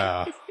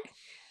 Yeah.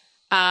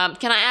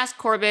 Can I ask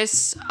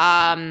Corbus,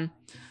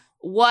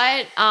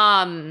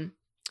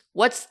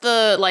 what's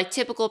the like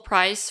typical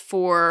price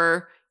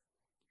for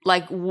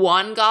like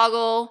one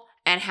goggle,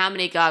 and how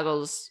many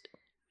goggles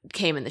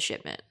came in the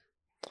shipment?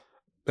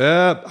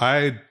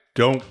 I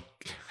don't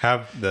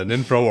have the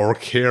info or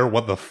care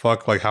what the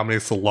fuck, like how many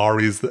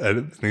Solaris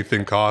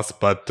anything costs,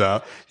 but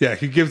yeah,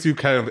 he gives you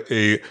kind of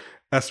a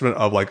estimate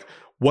of like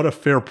what a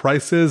fair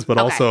price is, but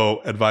Okay.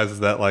 also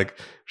advises that like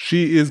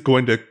she is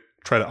going to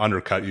try to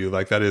undercut you,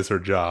 like that is her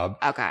job.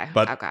 Okay.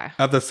 But okay.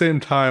 at the same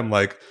time,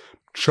 like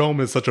Chom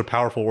is such a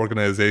powerful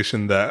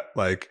organization that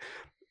like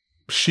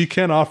she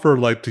can offer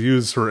like to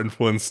use her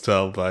influence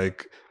to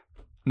like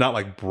not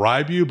like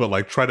bribe you, but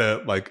like try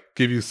to like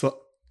give you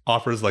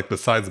offers like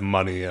besides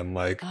money and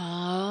like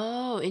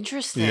Oh,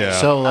 interesting. Yeah.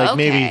 So like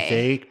maybe Okay.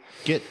 they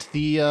get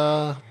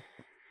the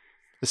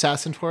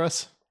assassin for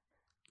us.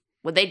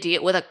 Would they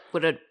deal with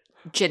would a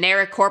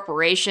generic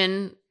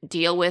corporation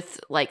deal with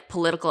like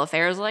political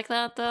affairs like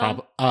that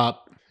though?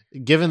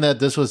 Given that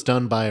this was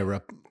done by a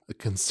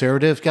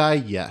conservative guy,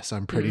 yes,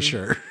 I'm pretty Mhm.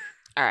 sure.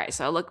 All right,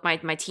 so I look my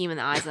team in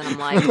the eyes and I'm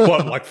like,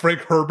 what, like Frank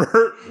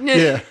Herbert?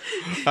 Yeah.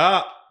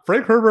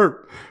 Frank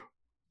Herbert,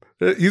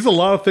 he's a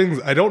lot of things.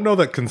 I don't know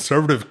that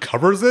conservative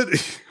covers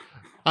it.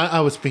 I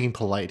was being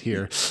polite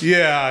here.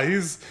 Yeah,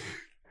 he's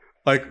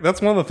like,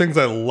 that's one of the things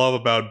I love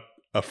about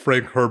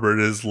Frank Herbert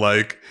is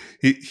like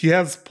he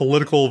has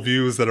political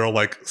views that are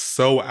like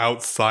so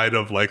outside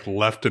of like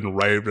left and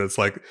right, but it's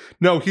like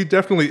no, he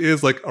definitely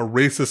is like a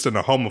racist and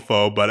a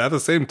homophobe, but at the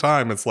same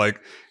time it's like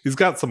he's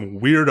got some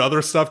weird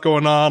other stuff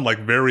going on, like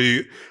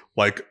very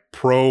like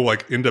pro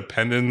like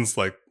independence,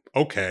 like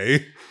okay.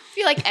 I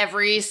feel like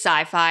every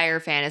sci-fi or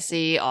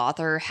fantasy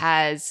author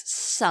has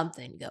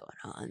something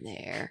going on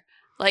there.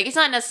 Like it's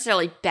not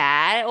necessarily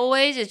bad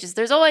always, it's just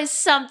there's always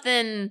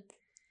something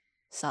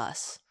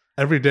sus.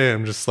 Every day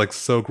I'm just like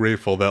so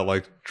grateful that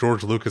like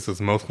George Lucas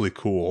is mostly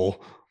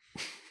cool.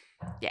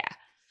 Yeah.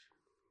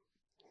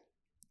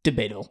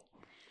 Debatable.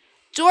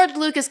 George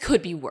Lucas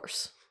could be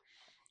worse.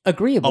 A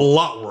Agreeable.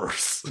 lot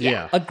worse.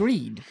 Yeah.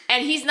 Agreed.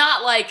 And he's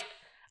not like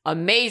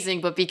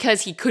amazing, but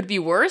because he could be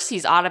worse,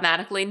 he's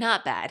automatically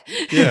not bad.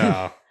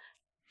 Yeah.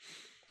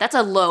 That's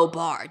a low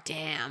bar,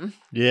 damn.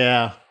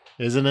 Yeah.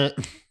 Isn't it?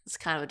 It's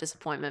kind of a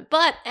disappointment.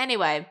 But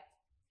anyway.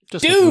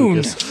 Just like Dune.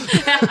 Lucas.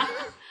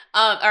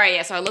 All right,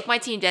 yeah. So I look my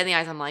team dead in the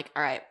eyes. I'm like,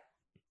 all right,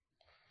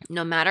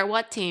 no matter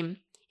what team,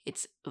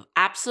 it's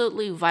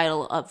absolutely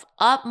vital, of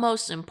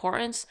utmost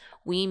importance,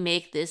 we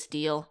make this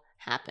deal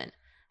happen.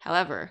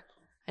 However,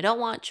 I don't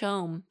want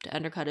Chom to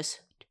undercut us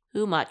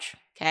too much,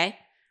 okay?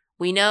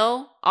 We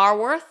know our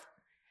worth,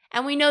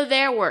 and we know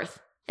their worth.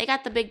 They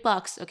got the big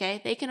bucks, okay?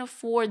 They can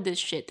afford this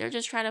shit. They're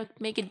just trying to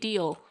make a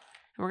deal.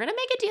 And we're going to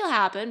make a deal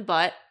happen,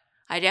 but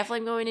I definitely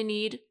am going to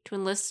need to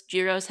enlist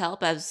Jiro's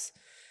help as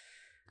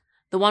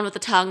the one with the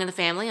tongue in the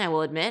family. I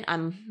will admit,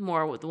 I'm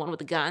more with the one with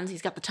the guns.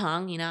 He's got the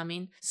tongue, you know what I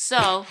mean?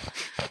 So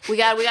we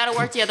got to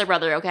work together,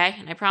 brother, okay?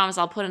 And I promise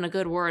I'll put in a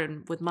good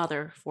word with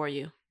Mother for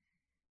you.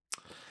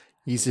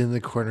 He's in the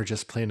corner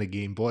just playing a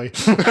Game Boy.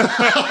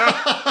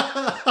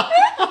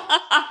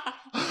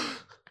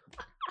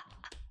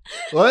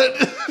 What?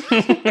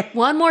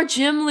 One more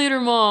gym leader,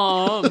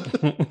 Mom.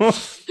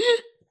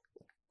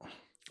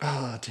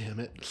 Oh, damn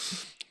it.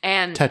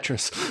 And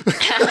Tetris.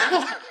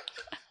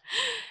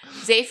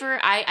 Zephyr,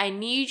 I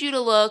need you to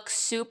look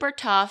super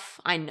tough.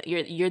 I know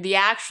you're the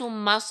actual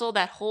muscle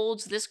that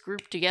holds this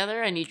group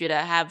together. I need you to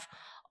have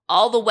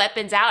all the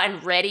weapons out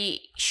and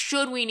ready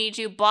should we need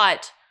to,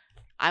 but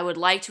I would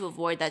like to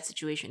avoid that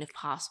situation if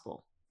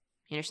possible.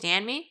 You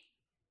understand me?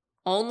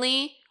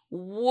 Only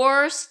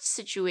worst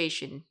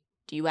situation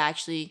do you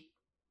actually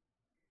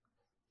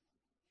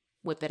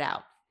whip it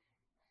out.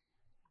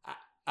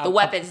 The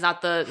weapons,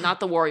 not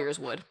the warriors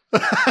would.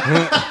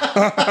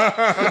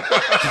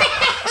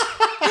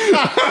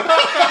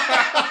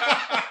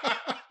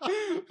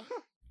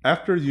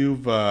 After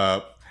you've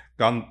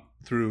gone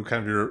through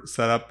kind of your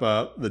setup,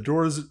 the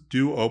doors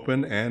do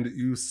open and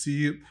you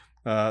see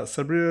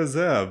Sabria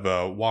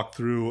Zev walk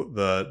through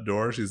the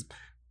door. She's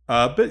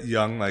a bit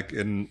young, like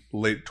in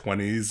late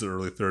 20s,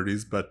 early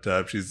 30s,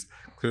 but she's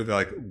clearly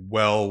like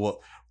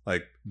well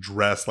like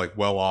dressed, like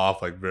well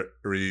off, like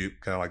very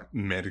kind of like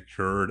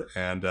manicured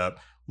and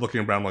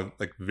looking around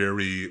like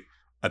very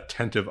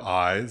attentive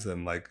eyes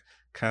and like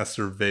kind of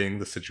surveying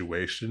the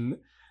situation.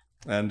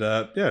 And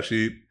yeah,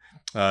 she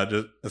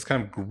just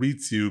kind of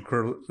greets you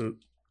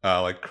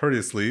like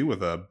courteously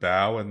with a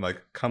bow and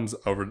like comes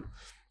over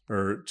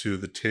to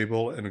the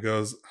table and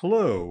goes,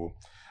 "Hello,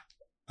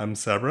 I'm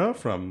Sabra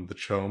from the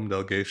CHOAM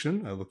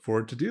delegation. I look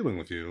forward to dealing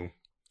with you."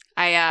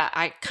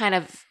 I kind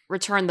of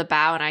return the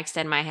bow and I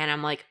extend my hand.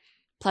 I'm like,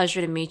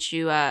 "Pleasure to meet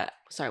you."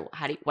 Sorry,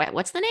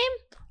 what's the name?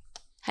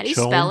 How do you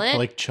spell it?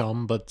 Like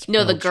chum, but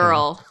No, the spelled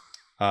girl.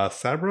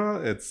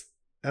 Sabra, it's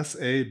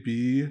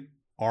Sabrya.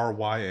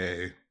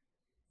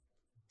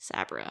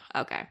 Sabra.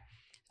 Okay.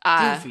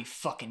 Goofy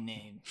fucking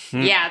name.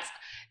 Yeah, it's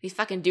these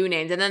fucking do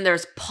names. And then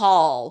there's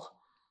Paul.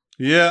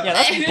 Yeah. Yeah,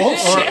 that's Chum. Or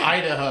bullshit.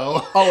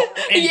 Idaho. Oh,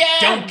 and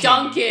Yeah,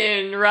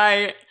 Duncan.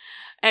 Right.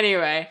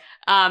 Anyway,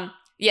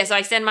 yeah. So I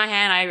extend my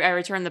hand. I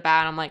return the bow,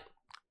 and I'm like,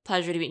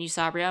 "Pleasure to meet you,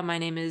 Sabria. My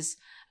name is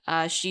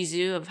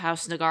Shizu of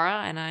House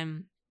Nagara, and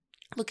I'm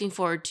looking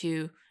forward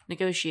to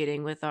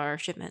negotiating with our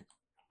shipment."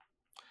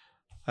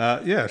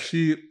 Yeah,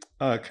 she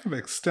kind of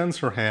extends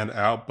her hand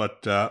out,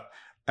 but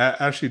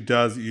as she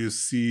does, you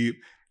see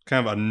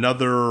kind of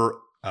another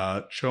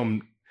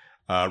CHOAM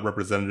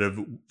representative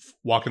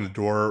walk in the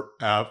door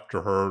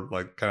after her,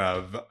 like kind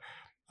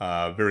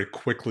of very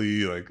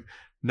quickly, like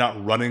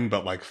not running,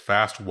 but like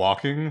fast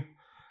walking.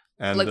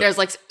 And Like there's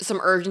like some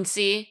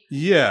urgency.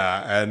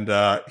 yeah, and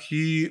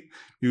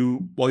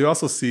you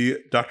also see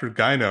Dr.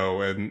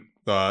 Gyno in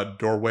the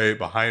doorway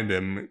behind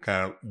him,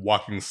 kind of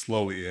walking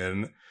slowly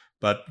in.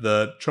 But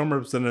the CHOAM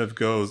representative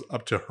goes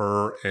up to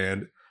her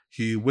and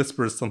he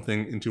whispers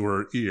something into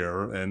her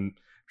ear, and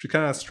she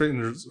kind of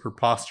straightens her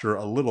posture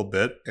a little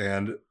bit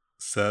and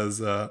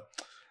says,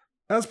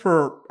 "As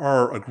per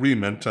our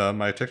agreement,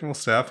 my technical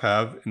staff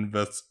have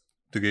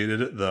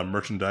investigated the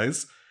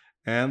merchandise,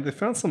 and they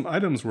found some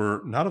items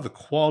were not of the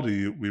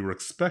quality we were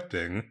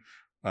expecting.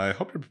 I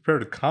hope you're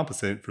prepared to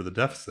compensate for the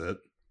deficit."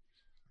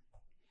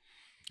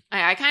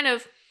 I kind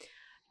of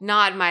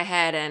nod my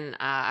head and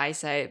I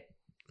say,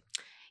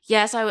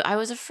 "Yes, I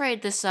was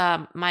afraid this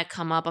might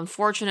come up.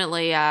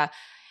 Unfortunately,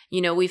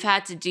 we've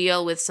had to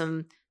deal with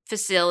some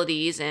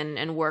facilities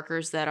and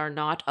workers that are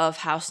not of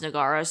House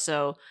Nagara,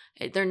 so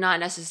they're not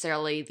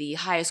necessarily the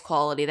highest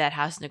quality that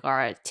House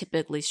Nagara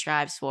typically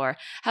strives for.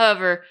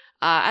 However,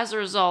 as a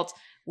result,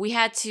 we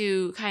had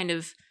to kind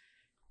of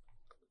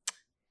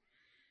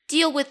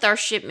deal with our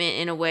shipment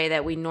in a way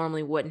that we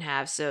normally wouldn't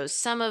have. So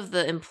some of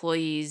the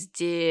employees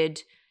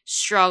did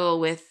struggle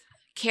with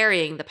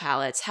carrying the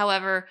pallets.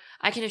 However,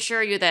 I can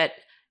assure you that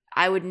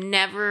I would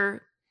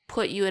never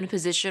put you in a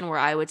position where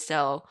I would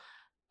sell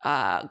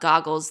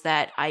goggles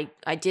that I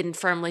didn't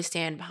firmly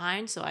stand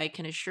behind. So I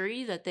can assure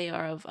you that they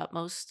are of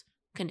utmost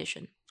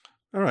condition."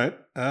 All right.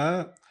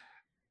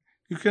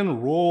 You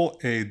can roll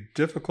a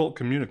difficult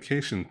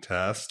communication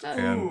test,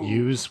 and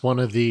Use one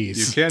of you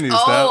these. can use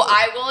Oh, that.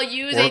 I will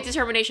use a Or-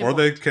 determination. Or point.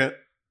 they can.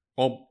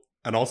 Well,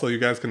 and also you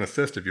guys can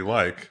assist if you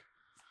like.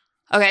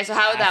 Okay, so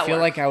how would that I feel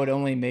work? like I would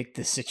only make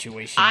the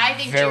situation. I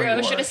think very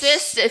Jiro should worse.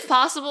 assist if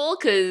possible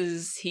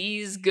because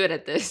he's good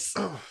at this.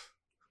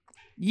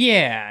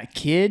 Yeah,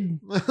 kid,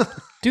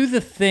 do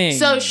the thing.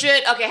 So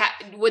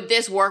would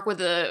this work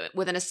with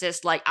an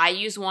assist? Like I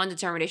use one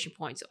determination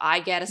point, so I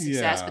get a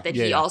success, Yeah. but then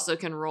Yeah, he yeah. also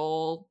can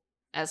roll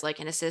as like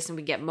an assist, and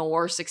we get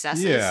more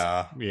successes.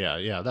 Yeah.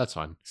 Yeah, that's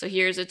fine. So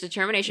here's a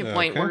determination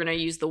point. Okay. We're gonna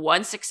use the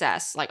one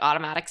success, like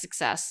automatic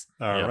success,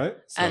 All Yeah. right.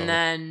 So, and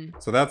then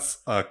so that's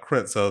a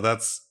crit. So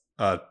that's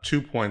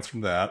 2 points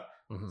from that.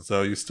 Mhm.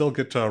 So you still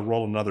get to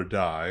roll another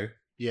die.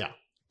 Yeah.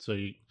 So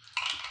you.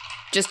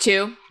 just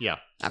 2. Yeah.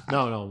 Okay.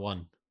 No,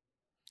 one.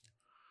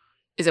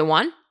 Is it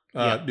 1?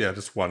 Yeah,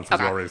 just one, since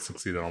Okay. you already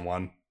succeeded on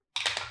one.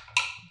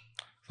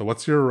 So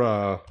what's your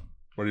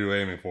what are you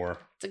aiming for?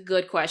 It's a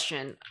good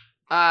question.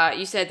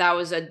 You said that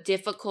was a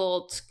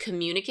difficult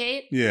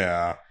communicate.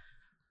 Yeah.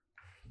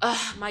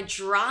 My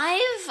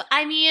drive?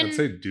 I mean, I'd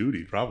say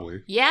duty,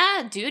 probably.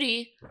 yeah,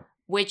 duty,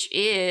 which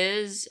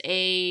is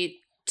a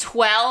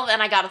 12,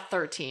 and I got a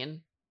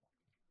 13.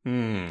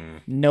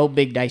 No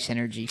big dice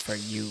energy for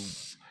you.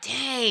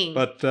 Dang.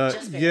 But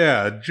Just barely.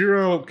 yeah,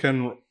 Jiro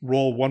can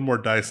roll one more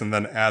dice and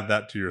then add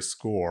that to your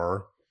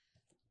score.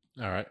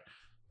 All right.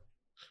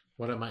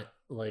 What am I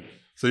like?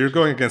 So you're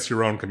going against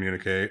your own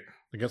communicate.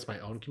 Against my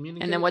own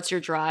community. And then what's your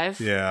drive?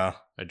 Yeah.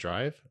 I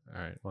drive.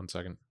 All right. 1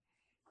 second.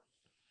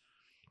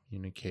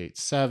 Communicate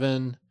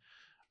 7.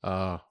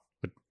 But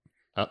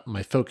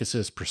my focus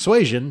is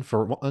persuasion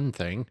for one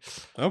thing.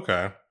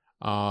 Okay.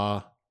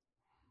 What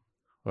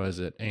is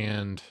it?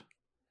 And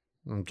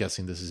I'm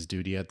guessing this is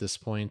duty at this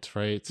point,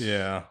 right?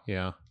 Yeah.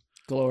 Yeah.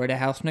 Glory to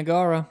House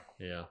Nagara.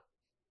 Yeah.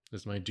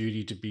 It's my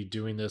duty to be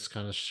doing this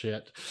kind of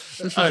shit.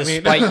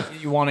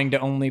 Despite you wanting to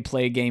only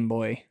play Game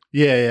Boy.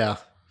 yeah.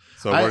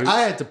 So what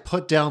I had to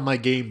put down my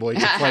Game Boy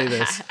to play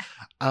this.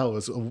 I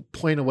was a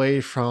point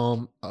away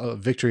from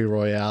Victory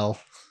Royale.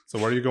 so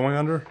what are you going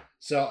under?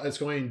 So it's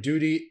going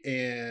duty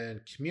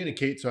and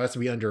communicate. So it has to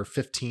be under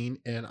 15.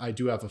 And I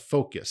do have a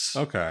focus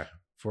Okay.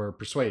 for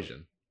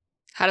persuasion.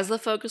 How does the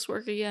focus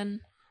work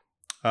again?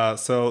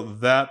 So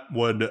that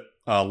would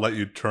let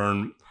you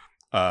turn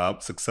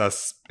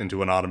success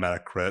into an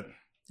automatic crit.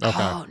 Okay.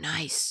 Oh,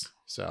 nice.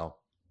 So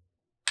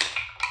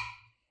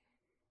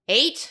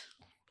 8?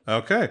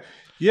 Okay.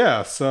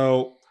 Yeah.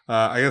 So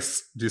I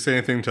guess, do you say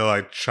anything to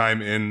like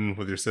chime in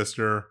with your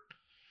sister?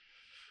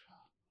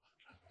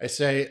 I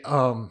say,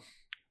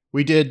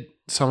 we did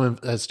some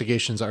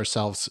investigations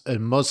ourselves,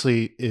 and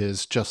mostly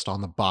is just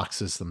on the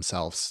boxes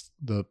themselves.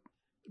 The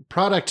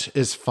product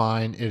is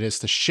fine. It is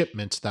the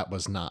shipment that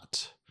was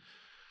not.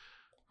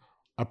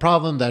 A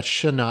problem that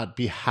should not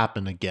be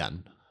happen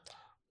again.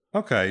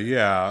 Okay.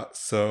 Yeah.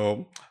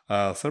 So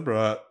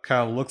Sebra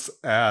kind of looks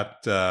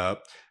at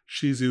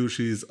Shizu.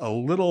 She's a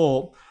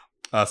little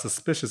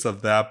suspicious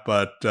of that,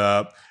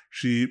 but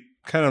she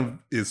kind of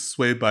is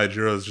swayed by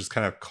Jiro's just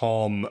kind of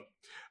calm,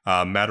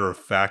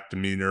 matter-of-fact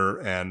demeanor,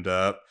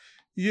 and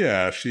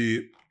yeah,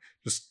 she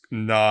just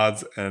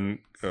nods and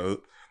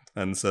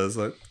says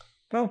like,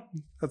 "Well,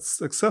 that's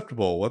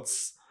acceptable.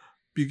 Let's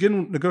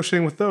begin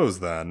negotiating with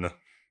those then."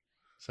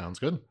 Sounds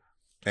good.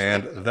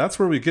 And that's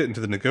where we get into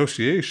the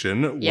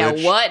negotiation. Yeah,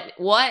 which,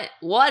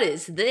 what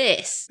is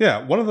this?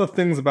 Yeah, one of the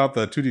things about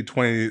the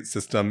 2D20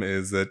 system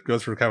is that it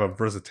goes for kind of a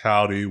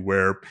versatility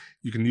where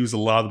you can use a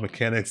lot of the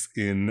mechanics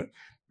in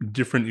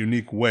different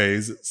unique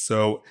ways.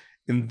 So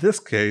in this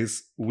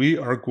case, we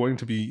are going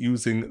to be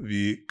using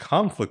the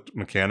conflict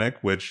mechanic,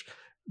 which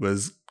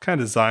was kind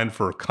of designed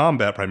for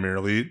combat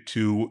primarily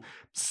to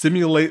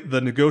simulate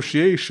the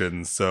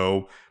negotiation.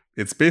 So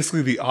it's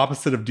basically the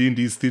opposite of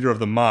D&D's Theater of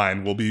the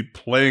Mind. We'll be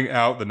playing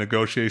out the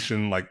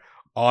negotiation like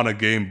on a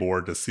game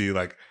board to see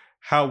like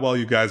how well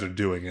you guys are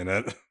doing in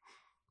it.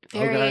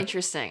 Very Okay.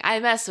 interesting. I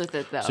mess with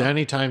it though. So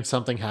anytime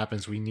something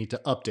happens, we need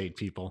to update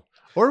people.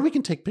 Or we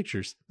can take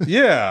pictures.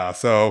 Yeah,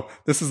 so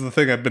this is the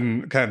thing I've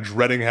been kind of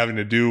dreading having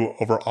to do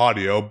over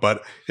audio,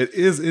 but it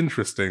is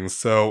interesting.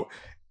 So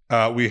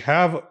we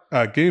have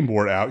a game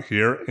board out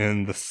here.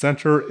 In the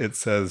center, it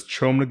says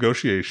Chome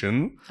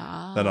Negotiation.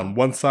 Then on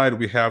one side,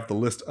 we have the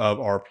list of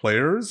our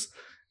players.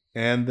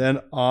 And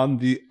then on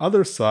the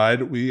other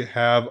side, we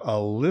have a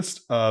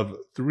list of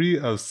 3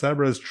 of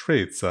Sabra's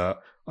traits.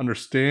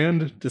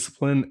 Understand,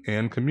 discipline,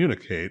 and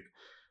communicate.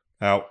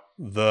 Now,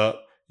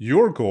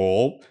 your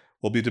goal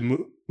will be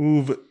to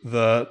move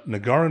the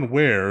Nagaran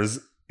wares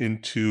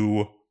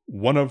into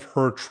one of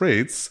her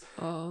traits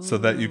so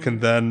that you can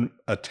then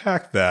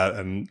attack that,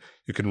 and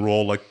you can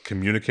roll like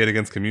communicate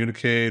against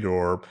communicate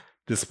or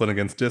discipline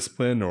against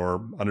discipline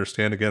or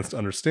understand against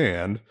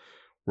understand.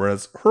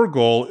 Whereas her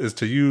goal is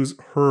to use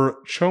her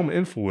Chome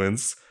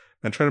influence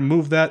and try to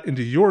move that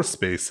into your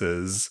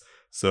spaces.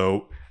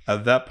 So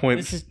at that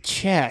point, This is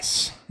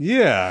chess.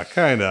 yeah,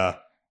 kind of.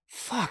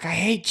 Fuck, I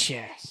hate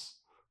chess.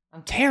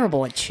 I'm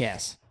terrible at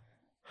chess.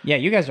 Yeah,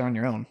 you guys are on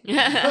your own.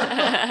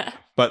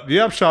 But the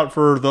upshot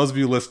for those of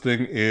you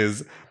listening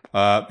is,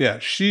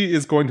 she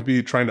is going to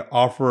be trying to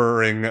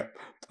offering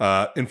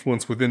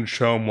influence within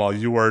Chome, while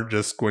you are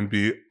just going to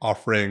be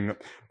offering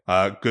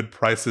good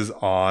prices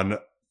on,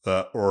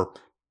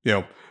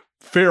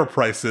 fair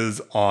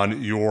prices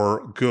on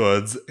your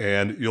goods,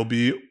 and you'll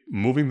be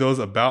moving those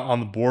about on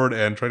the board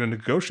and trying to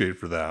negotiate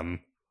for them.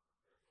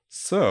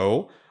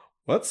 So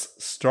let's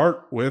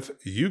start with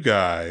you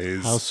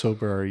guys. How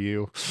sober are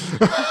you?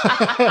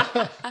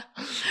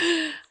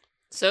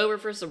 Sober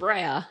for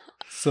Sabrea.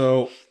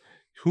 So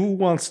who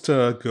wants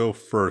to go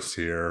first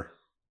here?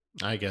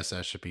 I guess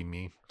that should be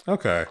me.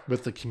 Okay.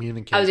 With the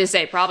communicate. I was gonna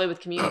say probably with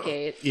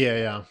communicate.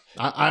 Yeah.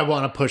 I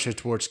want to push it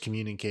towards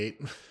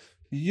communicate.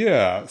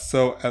 Yeah,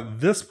 so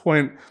at this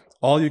point,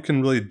 all you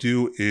can really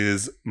do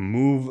is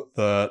move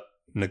the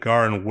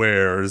Nagaran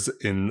wares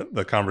in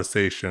the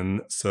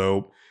conversation.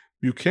 So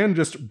you can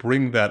just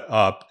bring that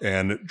up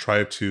and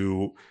try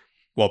to,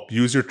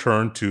 use your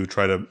turn to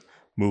try to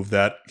move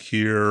that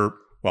here,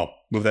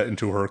 move that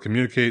into her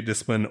communicate,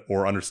 discipline,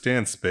 or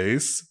understand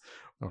space.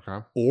 Okay.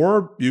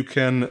 Or you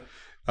can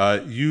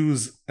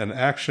use an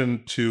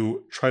action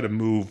to try to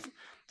move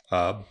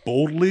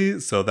boldly,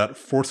 so that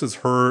forces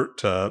her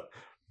to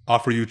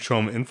offer you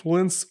Chom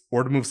influence,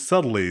 or to move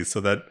subtly so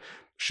that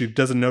she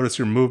doesn't notice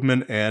your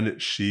movement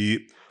and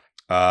she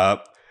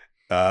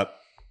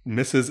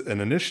misses an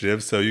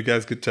initiative, so you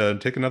guys get to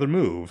take another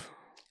move.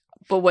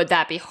 But would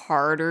that be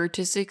harder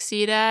to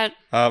succeed at?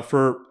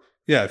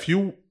 If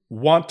you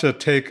want to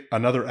take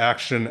another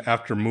action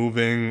after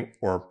moving,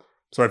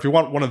 if you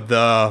want one of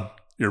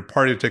your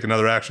party to take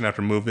another action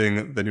after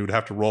moving, then you would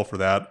have to roll for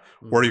that,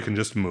 or you can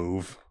just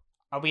move.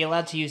 Are we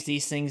allowed to use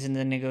these things in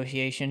the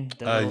negotiation?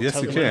 Yes,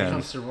 you When it can.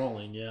 comes to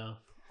rolling, yeah.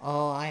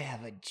 Oh, I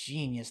have a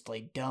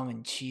geniusly dumb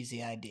and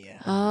cheesy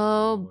idea.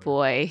 Oh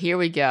boy, here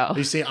we go.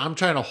 You see, I'm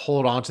trying to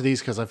hold on to these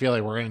because I feel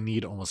like we're going to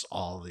need almost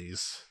all of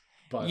these.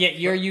 But Yet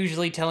you're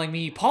usually telling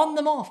me, pawn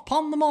them off,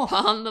 pawn them off.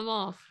 Palm them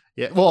off.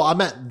 yeah, well, I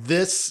meant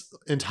this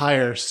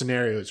entire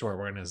scenario is where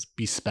we're going to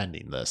be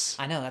spending this.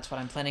 I know, that's what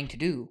I'm planning to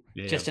do.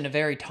 Yeah. Just in a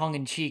very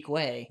tongue-in-cheek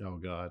way. Oh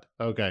God.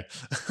 Okay.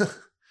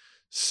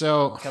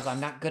 So Because I'm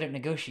not good at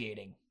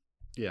negotiating.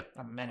 yeah.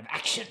 I'm a man of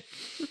action.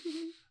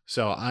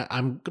 So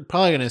I'm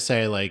probably going to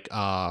say like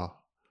our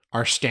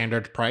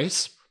standard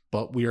price,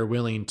 but we are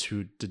willing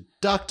to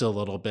deduct a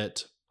little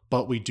bit,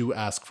 but we do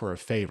ask for a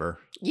favor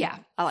Yeah,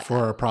 I like for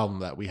that. a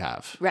problem that we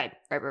have. Right.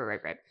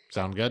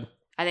 Sound good?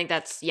 I think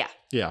that's Yeah.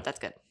 that's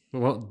good.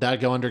 Well, that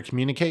go under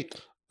communicate?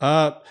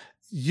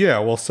 Yeah,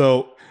 well,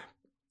 so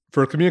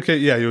for communicate,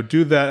 yeah, you would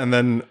do that, and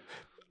then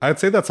I'd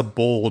say that's a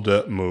bold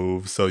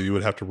move, so you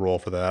would have to roll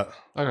for that.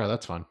 Okay,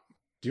 that's fine.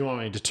 Do you want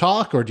me to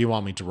talk or do you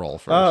want me to roll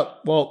first?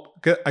 Well,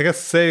 I guess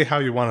say how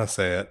you want to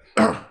say it.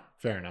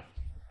 Fair enough.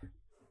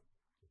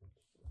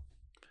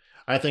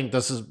 I think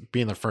this is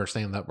being the first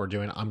thing that we're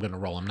doing. I'm going to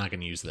roll. I'm not going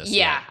to use this.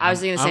 Yeah, yet. I was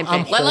thinking the same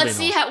I'm thing. Let's holding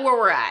see off. where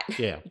we're at.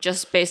 Yeah.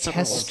 Just based on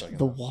Test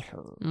the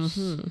waters.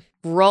 Mm-hmm.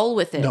 Roll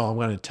with it. No, I'm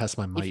going to test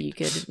my if might. you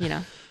could,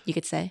 you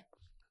could say.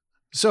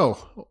 So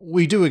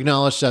we do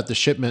acknowledge that the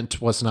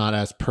shipment was not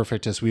as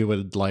perfect as we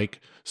would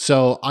like.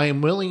 So I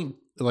am willing,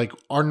 like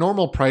our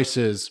normal price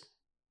is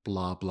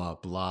blah, blah,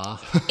 blah.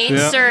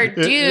 Insert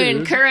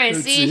Dune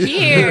currency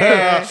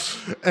here.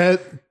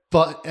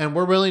 And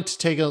we're willing to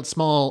take a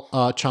small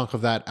chunk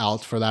of that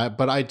out for that.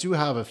 But I do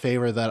have a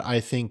favor that I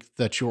think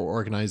that your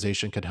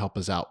organization could help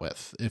us out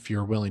with if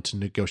you're willing to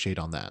negotiate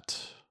on that.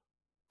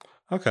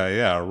 Okay,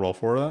 yeah, roll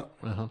for that.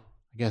 Uh-huh.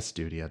 I guess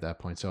duty at that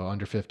point. So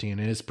under 15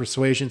 it is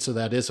persuasion, so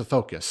that is a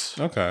focus.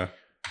 Okay.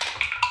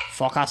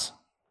 Focus.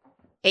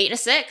 8 and a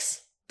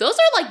 6. Those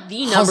are like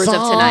the numbers of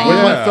Huzzah! tonight. One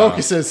of my Yeah.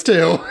 focuses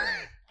too.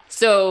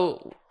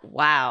 So,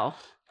 wow.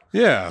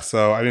 Yeah,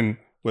 so, I mean,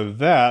 with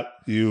that,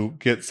 you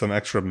get some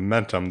extra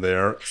momentum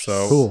there.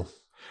 So, Cool.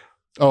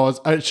 Oh,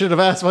 I should have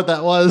asked what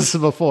that was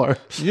before.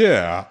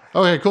 yeah.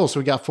 Okay, cool. So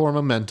we got 4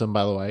 momentum,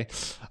 by the way.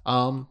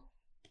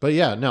 But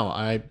yeah, no,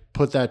 I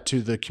put that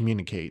to the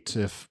communicate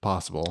if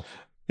possible.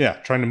 Yeah,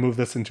 trying to move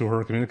this into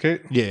her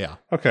communicate. Yeah.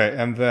 Okay,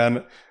 and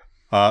then,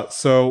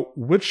 so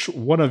which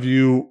one of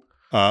you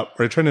are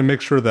you trying to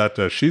make sure that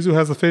Shizu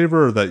has a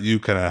favor, or that you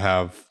kind of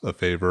have a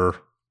favor?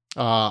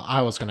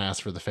 I was going to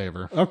ask for the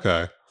favor.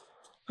 Okay.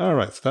 All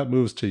right, so that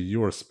moves to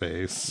your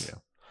space.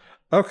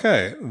 Yeah.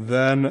 Okay,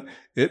 then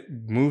it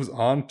moves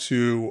on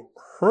to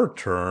her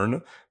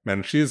turn.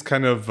 Man, she is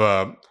kind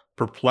of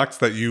perplexed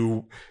that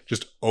you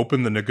just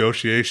opened the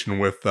negotiation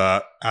with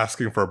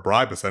asking for a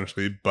bribe,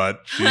 essentially,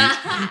 but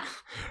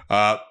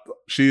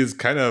she is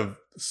kind of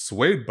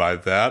swayed by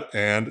that,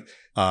 and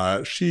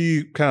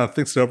she kind of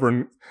thinks it over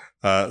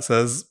and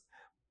says,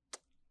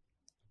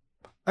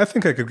 I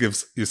think I could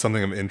give you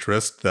something of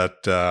interest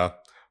that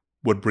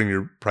would bring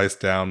your price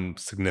down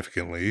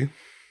significantly.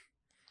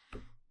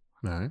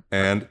 All right.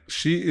 And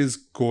she is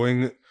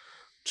going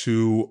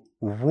to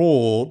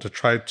roll to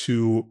try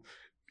to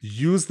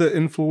use the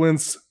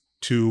influence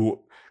to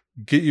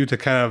get you to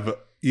kind of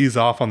ease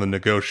off on the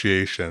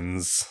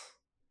negotiations.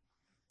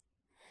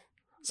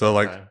 So,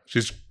 like, Okay.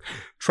 she's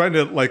trying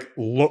to, like,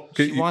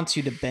 She wants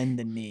you to bend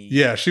the knee.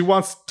 Yeah, she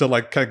wants to,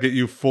 like, kind of get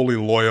you fully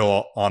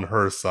loyal on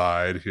her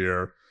side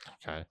here.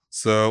 Okay.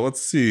 So,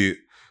 let's see.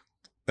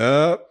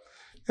 Yeah,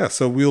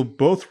 so we'll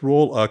both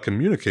roll a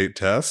communicate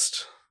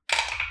test.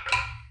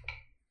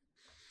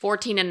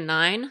 14 and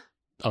 9.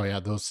 Oh, yeah,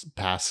 those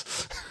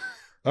pass.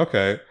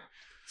 Okay.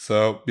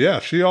 So, yeah,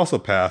 she also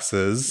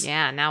passes.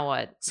 Yeah, now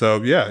what?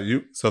 So, yeah,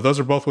 so those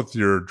are both with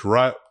your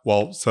drive.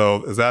 Well,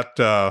 so is that,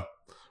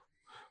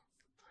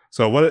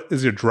 so what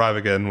is your drive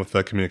again with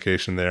the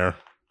communication there?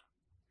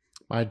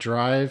 My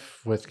drive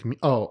with...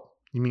 oh,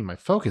 you mean my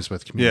focus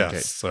with communicate?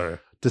 Yes, sorry.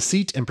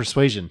 Deceit and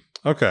persuasion.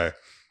 Okay.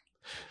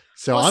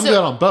 So Well, I'm so- good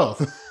on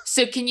both.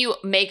 So can you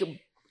make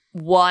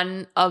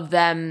one of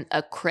them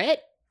a crit?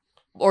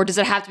 Or does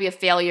it have to be a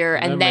failure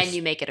And and then my then s-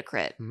 you make it a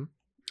crit?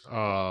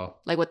 uh,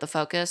 Like with the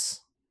focus?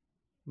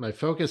 my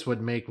focus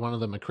would make one of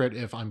them a crit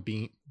if I'm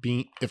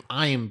if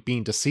I am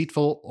being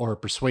deceitful or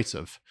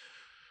persuasive.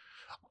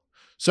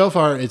 So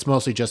far, it's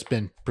mostly just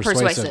been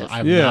persuasive. Persuasive.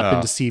 I've Yeah. not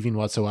been deceiving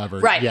whatsoever.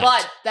 Right, yet.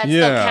 but that still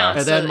Yeah. counts.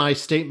 And so then my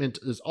statement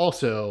is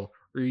also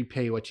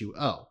repay what you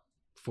owe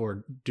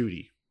for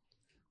duty.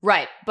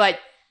 Right, but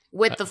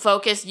with the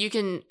focus,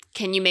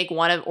 can you make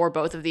one of or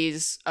both of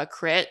these a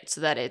crit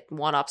so that it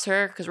one ups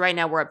her? Because right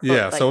now we're at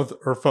Yeah, so with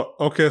her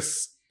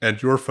focus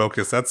and your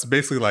focus, that's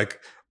basically like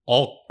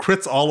all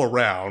crits all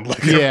around.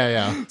 Like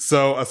Yeah.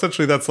 So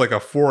essentially, that's like a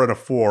 4 and a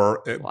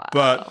 4. wow.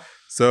 But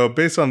so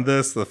based on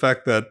this, the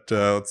fact that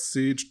let's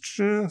see,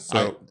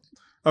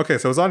 okay,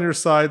 so it's on your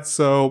side.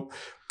 So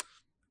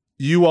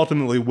you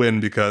ultimately win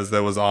because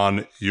that was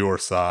on your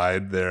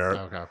side there.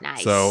 Okay.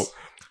 Nice. So,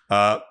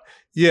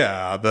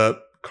 yeah, the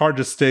card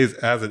just stays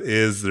as it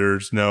is.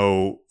 There's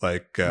no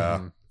like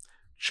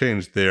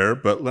change there.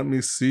 But let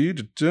me see.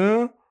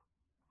 Well,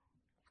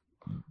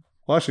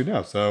 actually,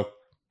 no. So,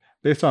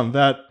 based on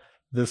that,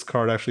 this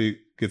card actually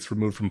gets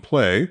removed from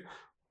play.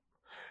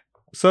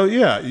 So,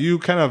 yeah, you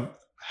kind of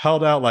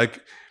held out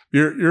like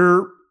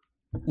you're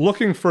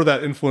looking for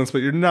that influence,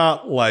 but you're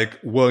not like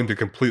willing to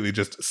completely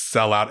just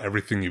sell out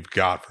everything you've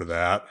got for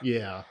that.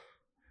 Yeah.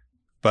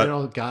 But I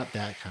don't got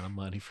that kind of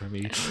money for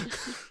me.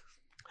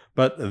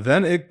 But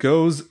then it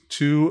goes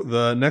to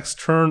the next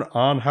turn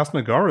on House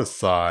Nagara's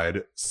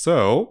side.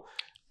 So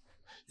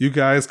you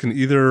guys can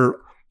either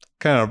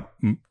kind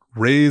of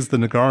raise the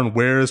Nagaran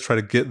wares, try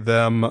to get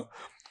them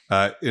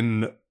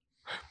in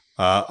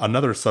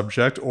another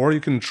subject, or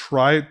you can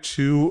try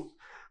to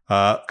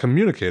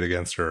communicate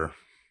against her.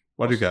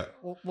 What do you got?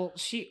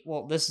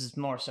 Well, this is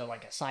more so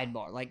like a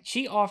sidebar. Like,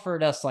 she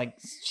offered us, like,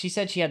 she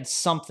said she had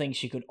something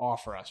she could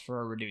offer us for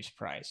a reduced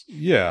price.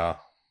 Yeah.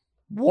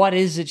 What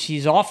is it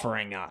she's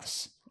offering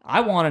us?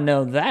 I want to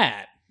know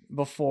that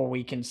before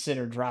we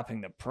consider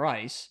dropping the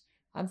price.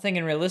 I'm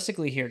thinking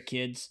realistically here,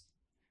 kids.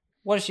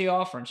 What is she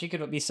offering? She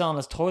could be selling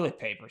us toilet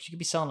paper. She could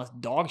be selling us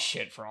dog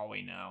shit for all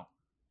we know.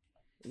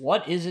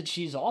 What is it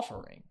she's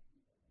offering?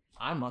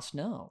 I must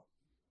know.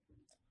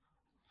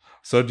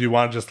 So do you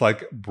want to just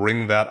like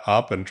bring that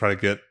up and try to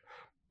get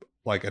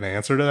like an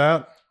answer to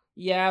that?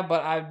 Yeah,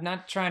 but I'm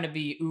not trying to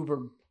be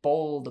uber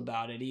bold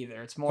about it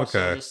either. It's more so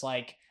Okay. just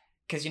like,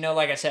 because,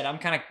 like I said, I'm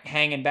kind of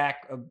hanging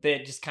back a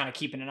bit, just kind of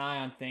keeping an eye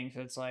on things.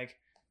 So it's like,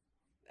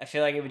 I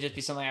feel like it would just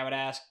be something I would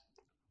ask,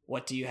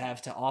 what do you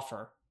have to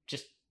offer?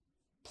 Just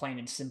plain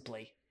and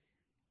simply.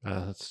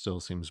 That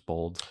still seems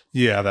bold.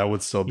 Yeah, that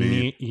would still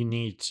be. You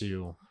need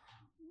to.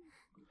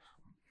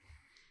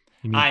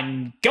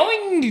 I'm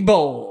going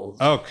bold.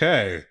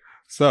 Okay.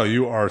 So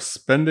you are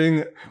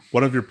spending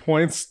one of your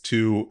points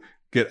to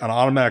get an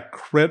automatic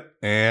crit,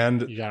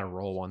 and You gotta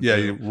roll one. yeah,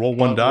 too. you roll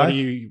one die. What are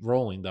you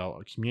rolling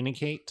though?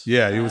 Communicate.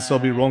 Yeah, you would still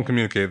be rolling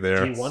communicate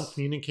there. Do you want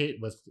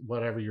communicate with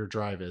whatever your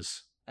drive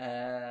is?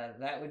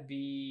 That would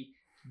be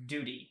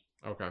duty.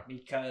 Okay.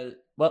 Because,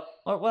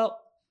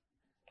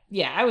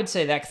 yeah, I would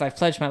say that because I've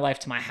pledged my life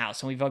to my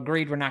house, and we've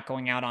agreed we're not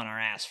going out on our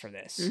ass for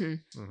this.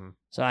 Mm-hmm. Mm-hmm.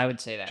 So I would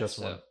say that. Just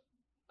one.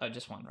 Oh,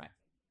 just one, right.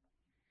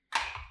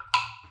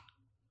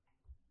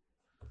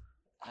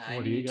 What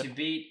I do you need get? to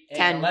beat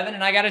 10. 11,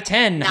 and I got a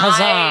 10. Huzzah!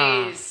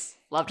 Nice.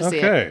 Love to see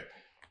it. Okay.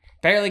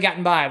 Barely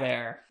gotten by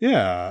there.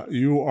 Yeah,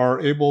 you are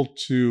able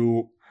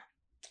to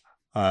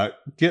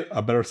get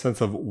a better sense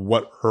of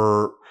what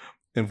her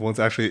influence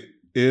actually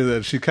is.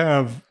 And she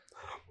kind of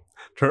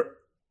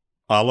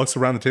looks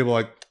around the table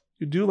like,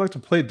 you do like to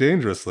play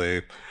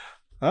dangerously.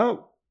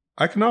 Oh,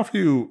 I can offer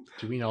you.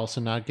 Do we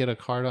also not get a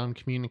card on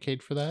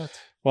communicate for that?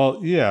 Well,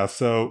 yeah.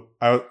 So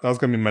that was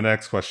going to be my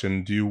next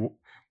question. Do you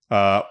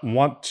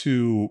want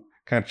to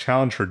kind of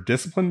challenge her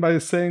discipline by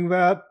saying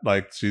that,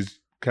 like she's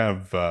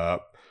kind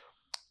of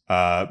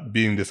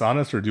being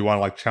dishonest, or do you want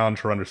to like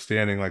challenge her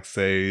understanding, like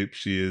say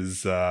she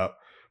is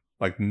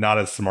like not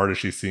as smart as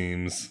she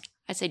seems?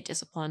 I'd say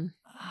discipline.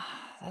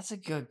 That's a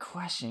good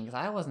question, because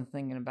I wasn't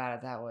thinking about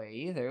it that way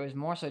either. It was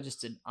more so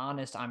just an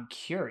honest, I'm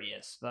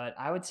curious. But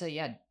I would say,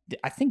 yeah,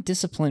 I think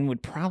discipline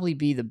would probably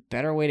be the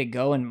better way to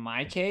go in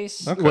my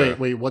case. Okay.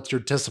 Wait, what's your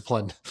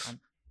discipline?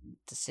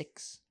 To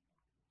 6.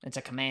 It's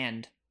a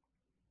command.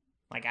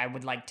 Like, I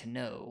would like to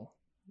know.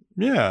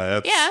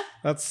 Yeah, Yeah.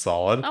 that's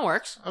solid. That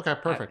works. Okay,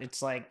 perfect.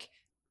 It's like,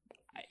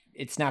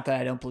 it's not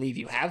that I don't believe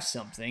you have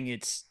something.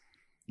 It's,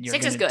 you're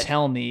 6 is going to good.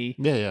 tell me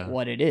Yeah.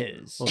 what it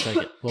is. We'll take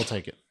it. We'll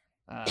take it.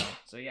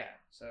 So yeah,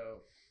 so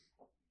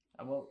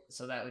I will.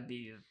 So that would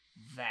be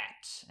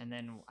that, and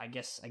then I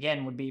guess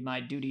again would be my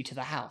duty to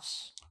the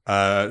house.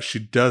 She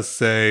does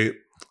say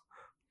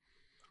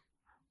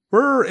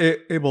we're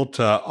able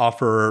to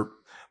offer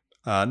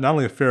not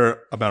only a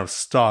fair amount of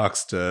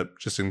stocks to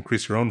just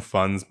increase your own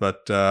funds,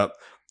 but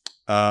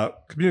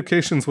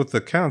communications with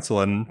the council,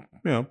 and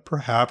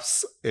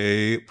perhaps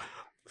a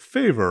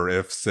favor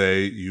if,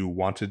 say, you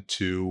wanted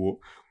to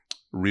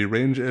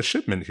rearrange a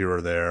shipment here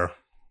or there.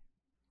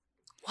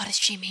 What does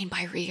she mean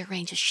by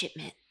rearrange a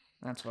shipment?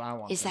 That's what I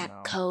want. Is to that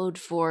know. code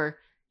for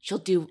she'll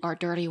do our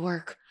dirty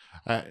work?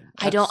 I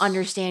don't That's-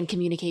 understand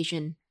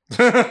communication.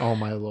 Oh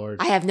my lord.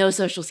 I have no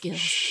social skills.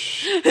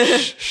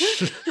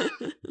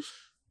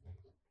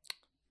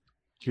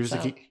 Here's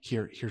So-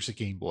 here's a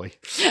Game Boy.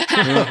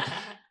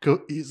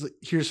 Go.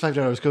 Here's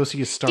 $5. Go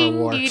see a Star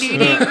Wars.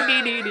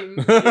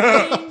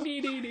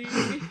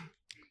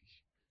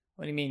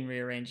 What do you mean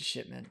rearrange a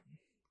shipment?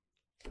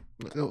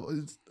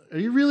 Are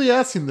you really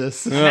asking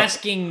this? I'm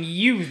asking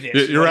you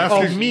this. You're What do you asking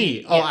Oh, think? me.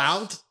 Yes. Oh,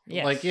 out?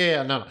 Yes. Like,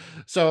 yeah, no.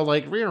 So,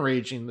 like,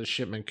 rearranging the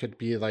shipment could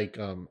be like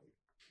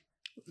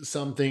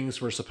some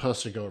things were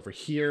supposed to go over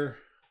here,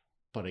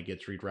 but it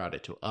gets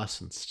rerouted to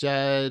us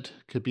instead.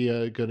 Could be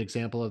a good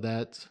example of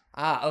that.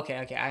 Okay.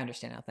 I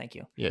understand now. Thank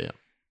you. Yeah.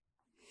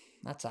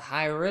 That's a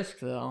high risk,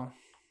 though.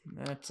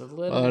 That's a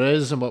little. Well, it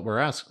isn't what we're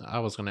asking. I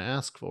was going to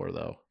ask for,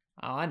 though.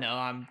 Oh, I know.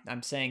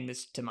 I'm saying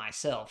this to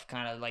myself,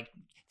 kind of like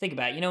think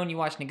about it. You know, when you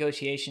watch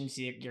negotiations,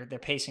 they're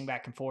pacing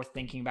back and forth,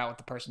 thinking about what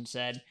the person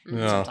said.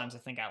 Yeah. Sometimes I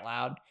think out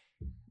loud.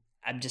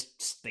 I'm just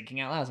thinking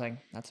out loud. It's like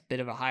that's a bit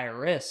of a higher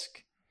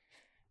risk.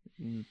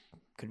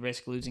 Could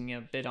risk losing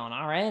a bit on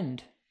our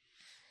end.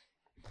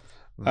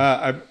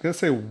 I'm gonna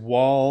say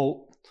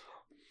while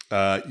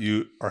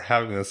you are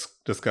having this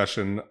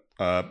discussion,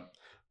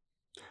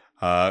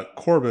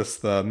 Corbus,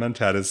 the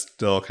Mentat, is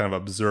still kind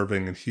of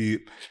observing, and he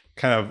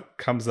kind of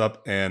comes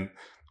up and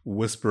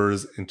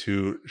whispers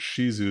into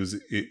Shizu's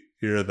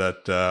ear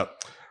that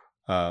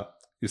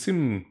you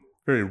seem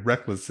very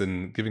reckless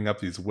in giving up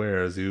these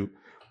wares.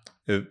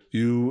 If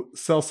you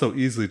sell so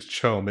easily to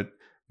Chom, it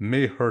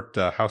may hurt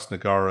House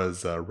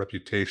Nagara's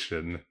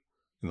reputation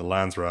in the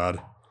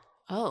Landsrod.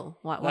 Oh,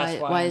 That's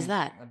why is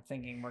I'm- that? I'm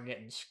thinking we're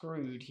getting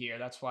screwed here.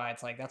 That's why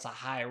it's like that's a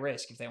high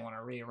risk if they want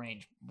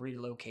to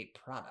relocate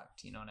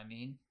product. You know what I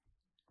mean?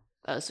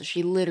 Oh, so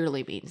she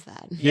literally means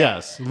that.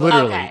 Yes,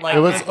 literally. Okay. Like- it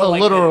was a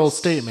like literal it's-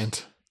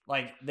 statement.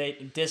 Like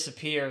it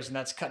disappears, and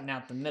that's cutting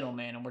out the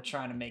middleman, and we're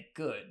trying to make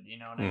good. You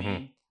know what I Mhm.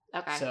 mean?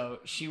 Okay. So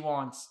she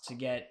wants to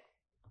get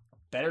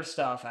better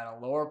stuff at a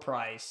lower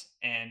price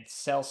and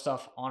sell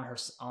stuff on her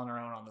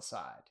own on the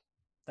side.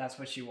 That's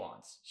what she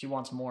wants. She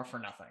wants more for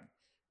nothing.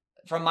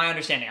 From my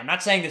understanding, I'm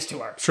not saying this to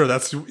her. Sure,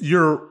 that's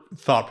your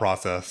thought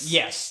process.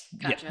 Yes.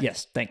 Gotcha.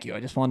 Yes. Thank you.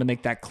 I just wanted to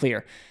make that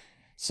clear.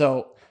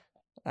 So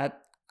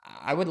that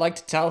I would like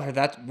to tell her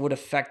that would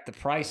affect the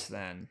price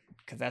then,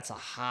 because that's a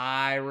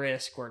high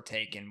risk we're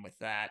taking with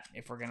that.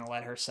 If we're gonna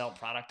let her sell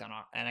product on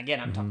our, and again,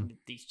 I'm talking to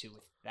these two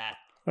with that.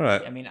 All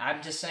right. I mean,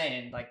 I'm just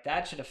saying like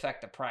that should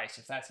affect the price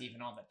if that's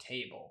even on the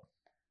table.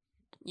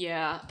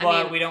 Yeah. But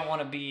I mean, we don't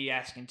want to be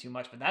asking too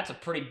much. But that's a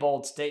pretty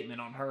bold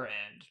statement on her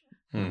end.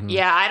 Mhm.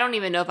 yeah, I don't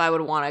even know if I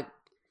would want to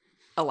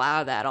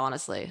allow that,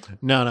 honestly.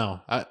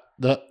 No.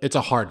 It's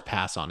a hard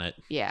pass on it.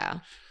 Yeah.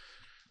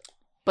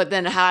 But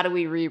then how do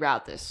we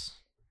reroute this?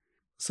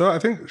 So I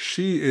think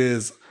she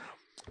is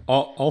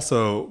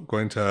also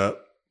going to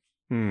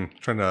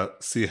trying to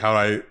see how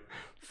I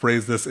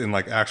phrase this in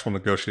like actual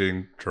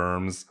negotiating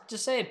terms.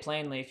 Just say it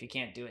plainly if you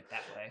can't do it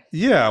that way.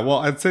 Yeah, well,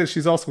 I'd say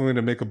she's also going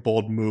to make a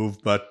bold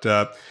move, but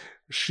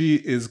she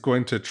is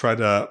going to try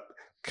to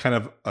kind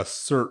of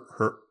assert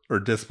her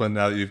discipline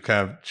now that you've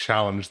kind of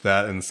challenged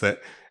that and say,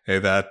 hey,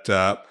 that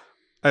I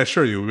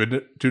assure you, we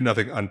would do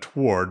nothing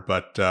untoward,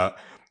 but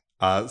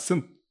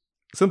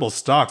simple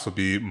stocks would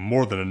be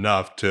more than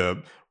enough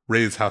to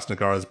raise House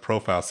Nagara's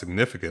profile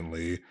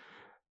significantly.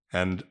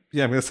 And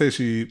yeah, I'm going to say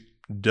she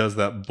does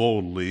that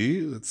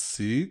boldly. Let's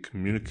see,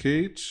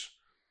 communicate.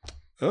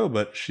 Oh,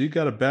 but she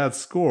got a bad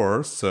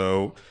score,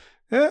 so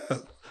yeah.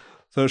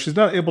 So she's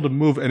not able to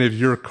move any of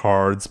your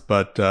cards,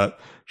 but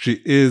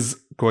she is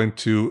going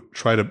to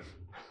try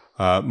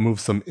to move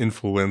some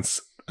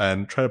influence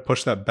and try to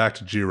push that back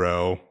to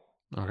Jiro.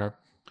 Okay.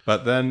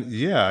 But then,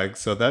 yeah,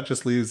 so that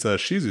just leaves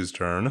Shizu's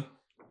turn.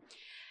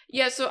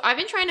 Yeah, so I've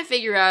been trying to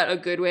figure out a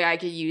good way I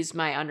could use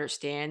my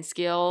understand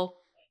skill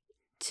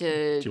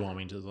to Do you want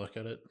me to look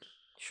at it?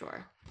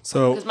 sure.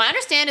 So, Because my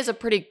understand is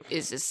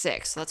a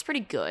 6, so that's pretty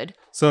good.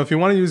 so if you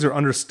want to use your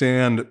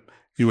understand,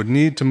 you would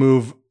need to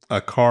move a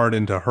card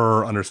into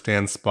her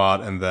understand spot,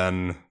 and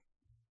then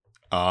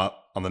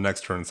on the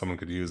next turn, someone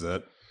could use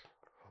it.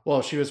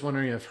 Well, she was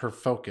wondering if her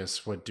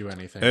focus would do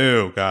anything.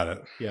 Oh, got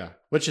it. Yeah,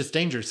 which is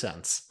danger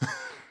sense.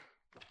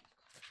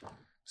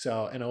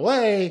 So in a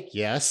way,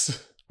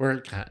 yes,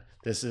 we're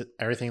this is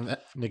everything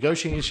that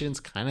negotiations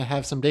kind of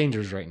have some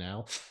dangers right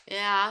now.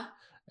 Yeah.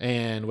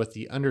 And with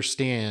the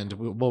understand,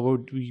 what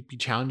would we be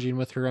challenging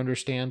with her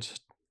understand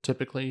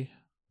typically?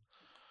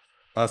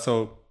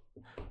 So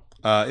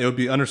it would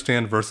be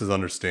understand versus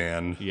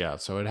understand. Yeah,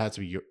 so it has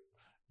to be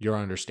your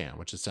understand,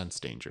 which is sense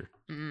danger.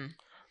 Mm.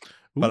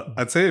 But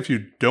I'd say if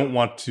you don't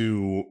want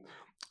to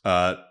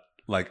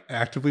like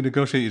actively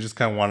negotiate, you just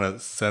kind of want to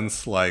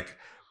sense like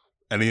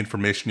any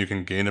information you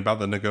can gain about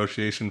the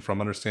negotiation from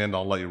understand.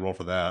 I'll let you roll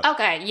for that.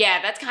 Okay,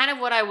 yeah, that's kind of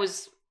what I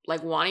was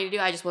like wanting to do.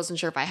 I just wasn't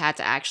sure if I had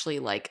to actually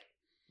like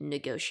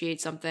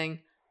negotiate something.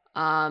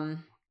 I'll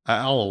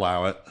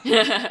allow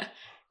it.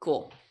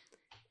 Cool.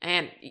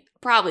 And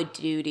probably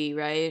duty,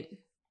 right?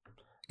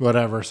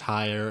 Whatever's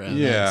higher, and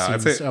Yeah, I'd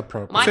that seems say-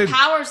 appropriate. My Say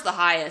power's the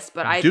highest,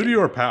 but I Duty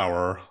or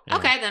power? Yeah.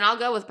 Okay, then I'll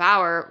go with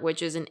power,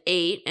 which is an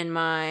 8, and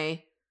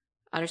my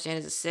understand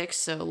is a 6,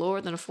 so lower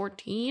than a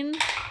 14.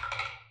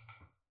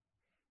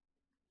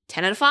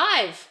 10 out of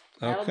 5.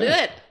 That'll do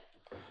Okay. it.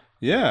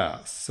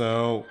 Yeah.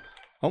 So,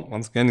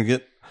 once again, to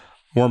get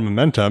more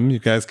momentum, you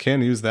guys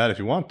can use that if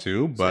you want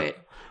to. But Sweet.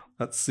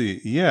 let's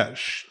see. Yeah,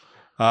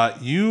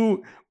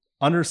 you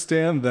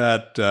understand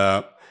that,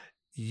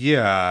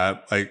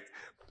 like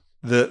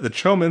the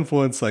Chom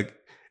influence, like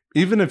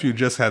even if you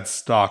just had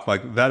stock,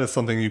 like that is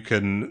something you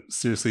can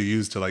seriously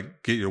use to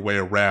like get your way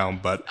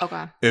around. But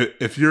Okay.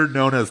 if you're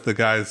known as the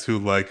guys who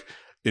like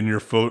in your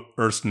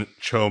first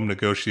Chom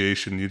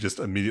negotiation, you just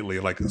immediately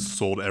like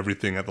sold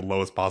everything at the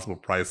lowest possible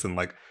price, and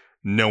like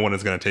no one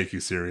is going to take you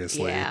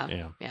seriously.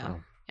 Yeah. Yeah.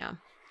 Yeah.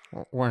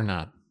 Well, we're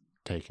not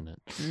taking it.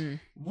 Mm.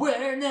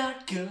 We're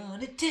not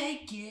gonna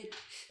take it.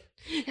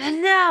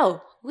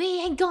 No,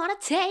 we ain't gonna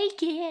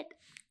take it.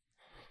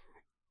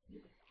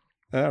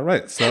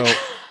 Right. So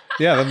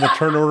yeah, then the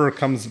turn order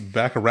comes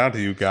back around to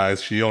you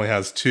guys. She only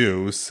has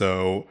 2,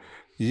 so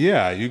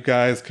yeah, you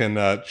guys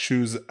can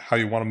choose how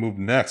you want to move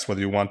next.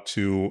 Whether you want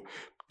to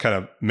kind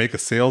of make a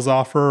sales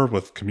offer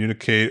with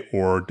communicate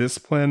or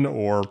discipline,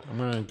 or I'm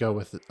gonna go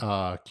with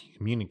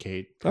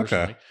communicate.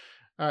 Personally. Okay.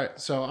 All right.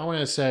 So I want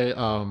to say,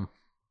 well,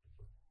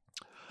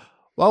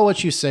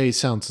 what you say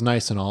sounds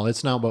nice and all.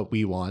 It's not what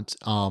we want.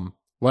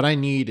 What I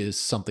need is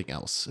something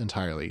else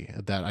entirely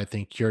that I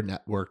think your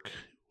network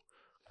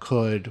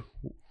could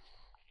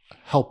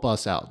help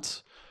us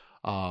out.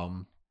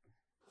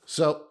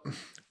 So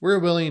we're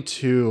willing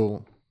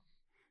to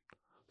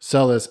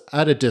sell this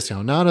at a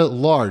discount, not at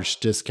large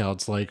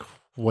discounts like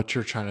what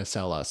you're trying to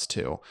sell us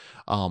to.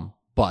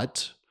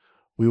 But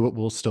we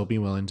will still be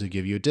willing to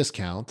give you a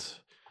discount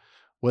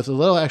with a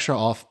little extra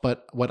off.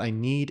 But what I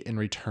need in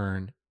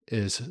return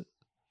is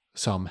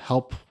some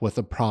help with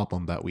a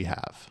problem that we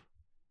have.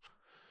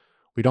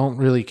 We don't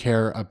really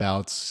care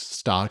about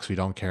stocks. We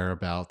don't care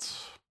about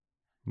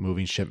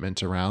moving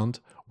shipments around.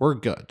 We're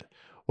good.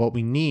 What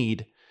we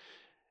need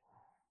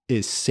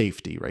is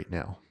safety right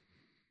now.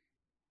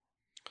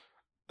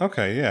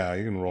 okay, yeah,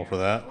 you can roll for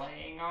that.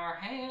 Playing our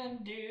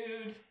hand,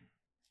 dude.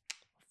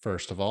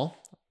 First of all,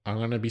 I'm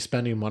going to be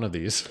spending one of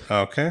these.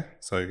 Okay,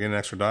 so you get an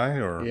extra die,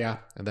 or Yeah,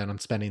 and then I'm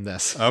spending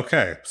this.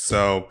 Okay,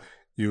 so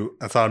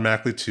that's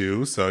automatically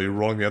 2. So you're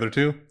rolling the other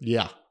 2.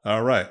 Yeah.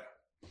 All right.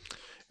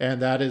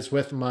 And that is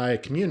with my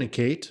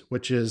communicate,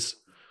 which is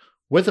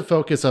with a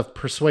focus of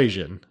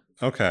persuasion,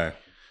 Okay.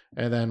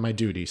 and then my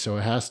duty. So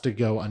it has to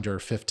go under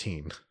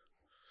 15.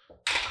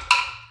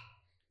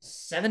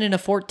 7 and a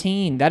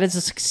 14. That is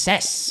a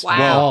success. Wow.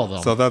 Well, All of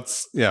them. so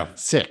that's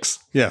 6.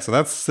 Yeah, so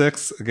that's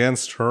 6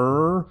 against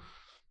her.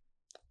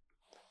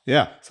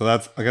 Yeah, so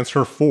that's against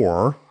her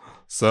 4.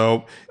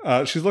 So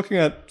she's looking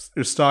at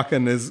your stock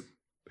and is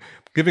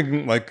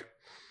giving like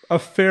a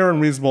fair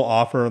and reasonable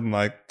offer, and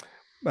like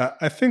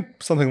I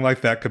think something like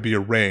that could be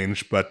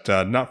arranged, but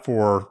not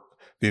for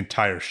the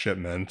entire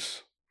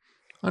shipment.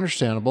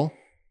 Understandable.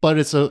 But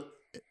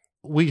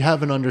we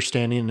have an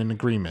understanding and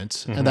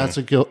agreement, Mhm. and that's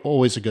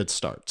always a good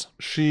start.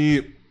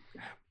 She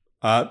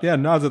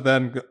nods at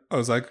that, and I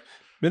was like,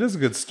 it is a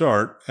good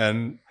start,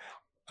 and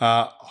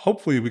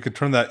hopefully we could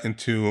turn that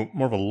into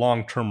more of a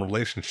long-term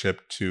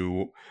relationship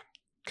to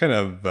kind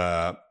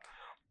of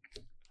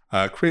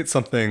create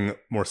something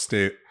more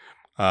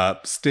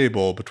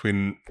stable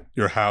between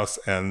your house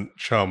and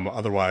Chum.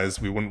 Otherwise,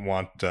 we wouldn't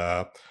want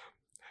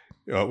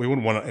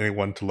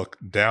anyone to look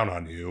down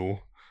on you.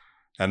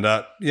 And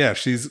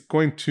she's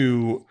going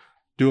to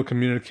do a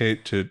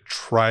communicate to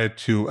try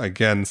to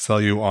again sell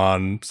you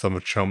on some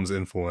of Chum's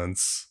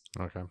influence.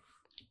 Okay.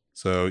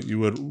 So you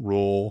would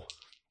roll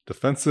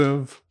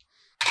defensive.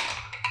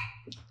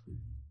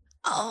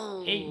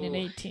 Oh. 8 and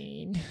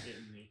 18.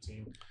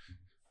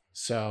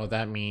 So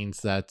that means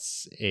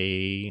that's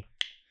a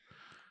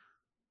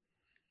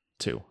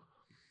 2.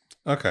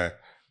 Okay.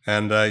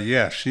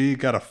 And she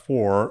got a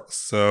 4.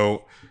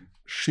 So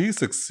she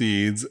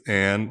succeeds,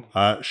 and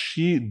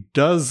she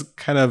does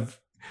kind of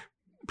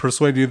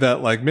persuade you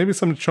that like maybe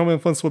some Chom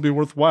influence will be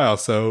worthwhile.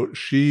 So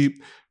she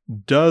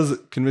does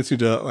convince you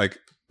to like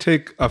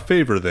take a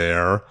favor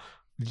there.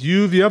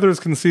 The others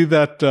can see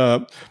that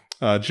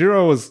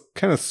Jiro was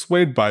kind of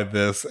swayed by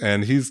this,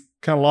 and he's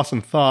kind of lost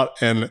in thought,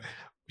 and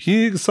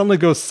he suddenly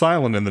goes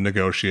silent in the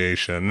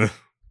negotiation.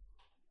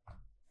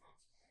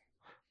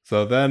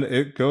 So then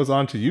it goes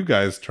on to you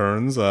guys'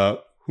 turns.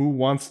 Who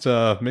wants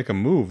to make a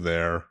move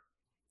there?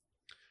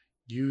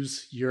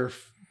 Use your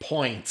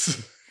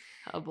points.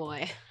 Oh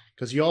boy.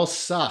 Because you all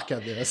suck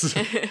at this.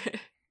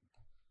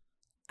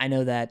 I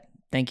know that.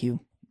 Thank you.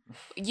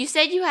 You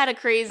said you had a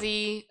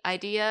crazy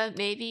idea,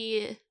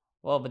 maybe.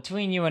 Well,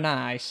 between you and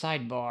I,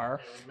 sidebar,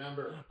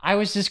 Remember. I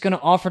was just going to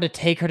offer to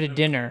take her to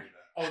dinner.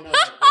 Oh, no.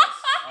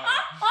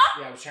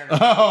 Yeah, I was trying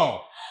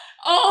Oh!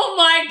 Oh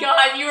my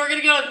god, you were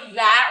gonna go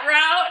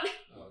that route?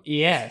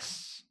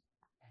 Yes.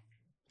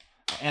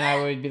 And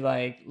I would be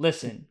like,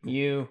 listen,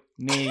 you,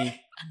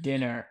 me,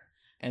 dinner.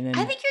 And then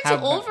I think you're how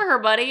too old about- for her,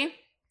 buddy.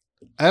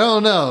 I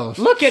don't know.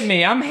 Look at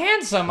me. I'm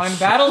handsome. I'm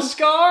battle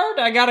scarred.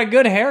 I got a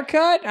good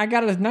haircut. I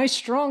got a nice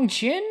strong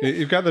chin.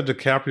 You've got the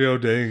DiCaprio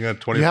dating a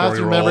 24-year-old. You have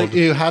to remember,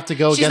 you have to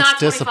go She's not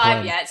against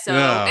 25 discipline. yet, so.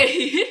 Yeah.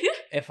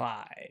 If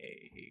I...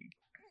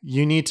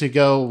 You need to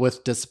go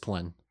with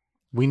discipline.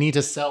 We need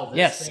to sell this.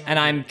 Yes, thing. and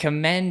I'm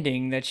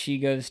commending that she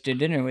goes to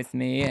dinner with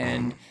me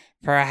and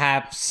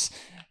perhaps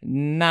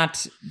not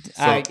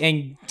So-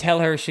 and tell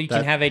her she can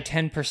That- have a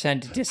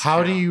 10% discount.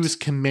 How do you use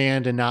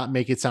command and not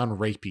make it sound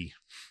rapey?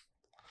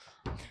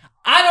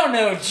 I don't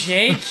know,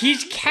 Jake.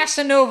 He's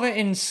Casanova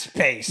in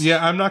space.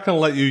 Yeah, I'm not going to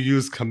let you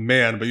use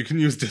command, but you can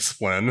use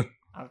discipline.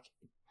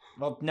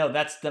 Well, no,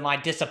 that's my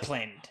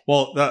disciplined.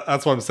 Well,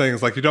 that's what I'm saying.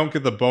 Is like you don't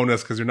get the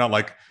bonus because you're not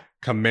like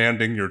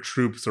commanding your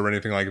troops or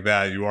anything like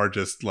that. You are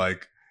just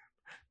like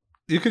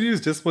you could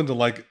use discipline to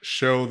like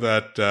show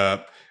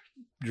that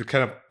you're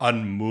kind of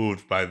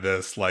unmoved by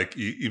this. Like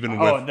even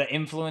Oh, with the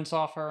influence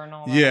offer and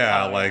all that?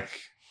 yeah, Oh, like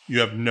you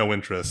have no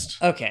interest.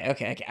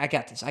 Okay. I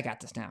got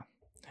this now.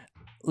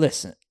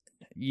 Listen,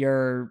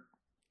 your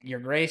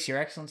Grace, Your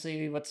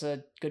Excellency, what's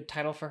a good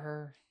title for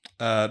her?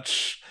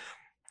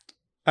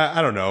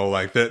 I don't know.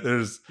 Like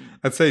there's,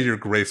 I'd say your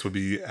grace would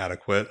be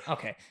adequate.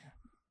 Okay.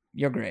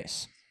 Your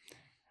Grace.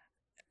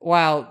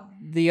 While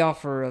the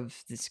offer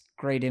of this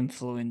great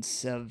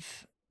influence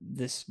of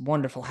this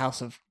wonderful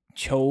house of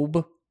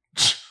Chobe,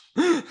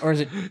 or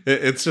is it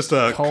It's just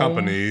a Comb?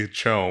 company,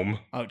 Chome.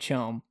 Oh,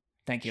 Chome.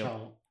 Thank you.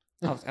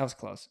 I was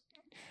close.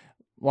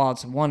 While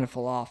it's a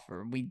wonderful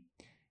offer,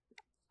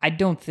 I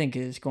don't think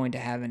it is going to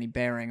have any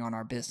bearing on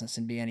our business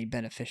and be any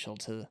beneficial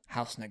to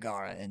House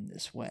Nagara in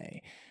this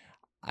way.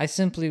 I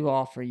simply will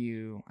offer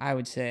you, I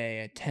would say,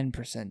 a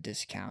 10%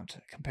 discount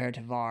compared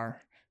to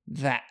our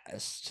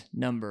vast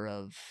number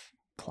of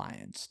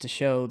clients to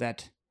show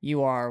that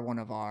you are one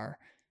of our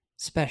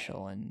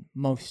special and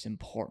most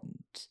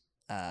important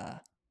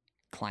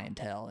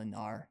clientele in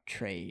our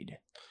trade.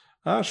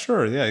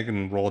 Sure. Yeah, you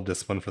can roll a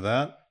discipline for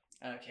that.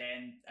 Okay,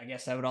 and I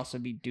guess that would also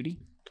be duty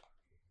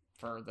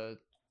for the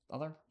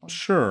other one?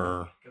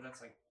 Sure. Because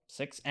that's like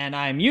 6. And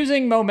I'm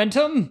using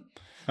momentum.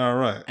 All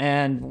right.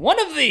 And one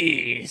of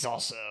these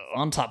also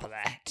on top of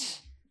that.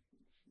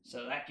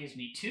 So that gives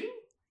me 2.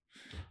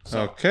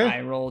 So Okay.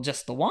 I roll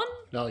just the 1.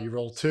 No, you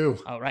roll 2.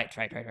 Oh, right.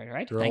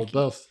 You roll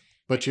both.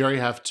 But you already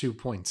have 2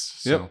 points.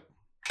 So. Yep.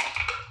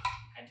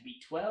 Had to be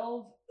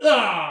 12.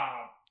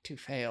 Ah! 2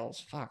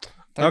 fails. Fuck.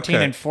 13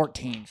 Okay. and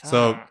 14. Fuck.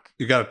 So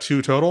you got a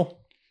 2 total.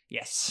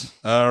 Yes.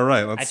 All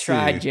right. I Let's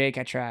tried, see. Jake.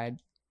 I tried.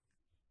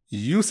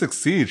 You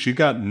succeed. She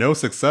got no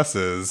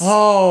successes.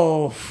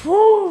 Oh.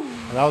 Whew.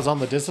 And that was on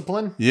the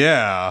discipline?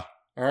 Yeah.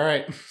 All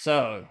right.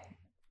 So,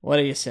 what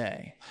do you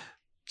say?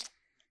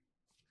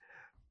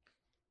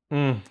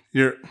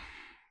 You're.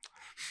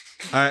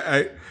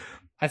 I.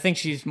 I think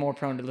she's more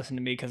prone to listen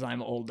to me because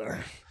I'm older.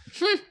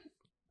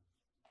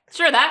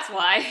 Sure, that's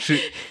why.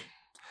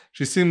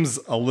 She seems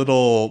a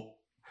little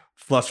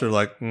flustered.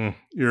 Like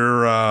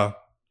your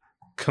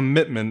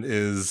commitment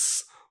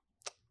is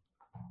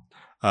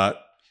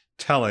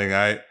telling.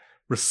 I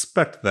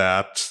respect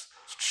that.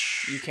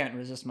 You can't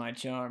resist my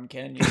charm,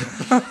 can you?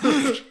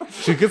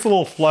 She gets a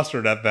little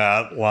flustered at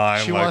that line.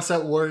 She like, wants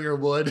that warrior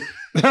wood.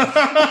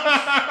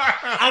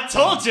 I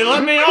told you,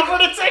 let me offer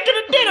to take her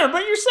to dinner,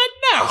 but you said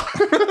no.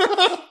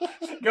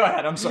 Go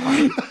ahead, I'm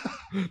sorry.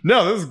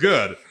 No, this is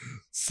good.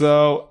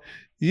 So,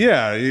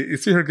 yeah, you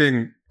see her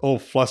getting a little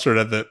flustered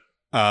at the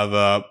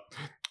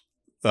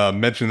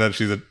mention that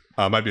she's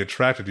might be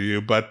attracted to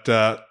you, but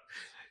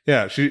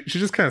yeah, she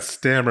just kind of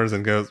stammers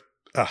and goes,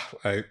 God.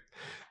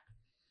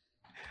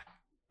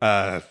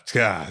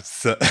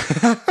 So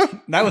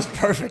That was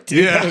perfect,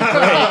 dude. yeah,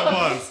 That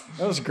was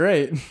it was.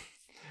 great. That was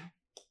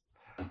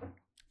great.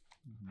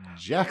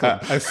 Jacqueline.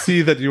 I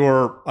see that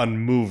you're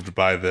unmoved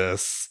by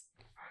this,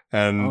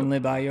 and Only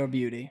by your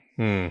beauty.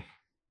 And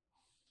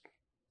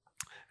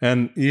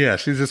yeah,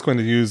 she's just going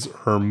to use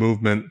her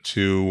movement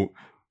to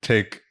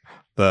take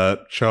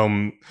the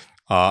Chome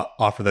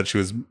offer that she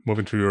was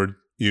moving toward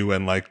you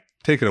and like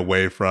take it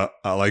away from.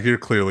 Like you're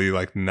clearly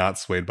like not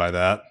swayed by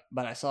that.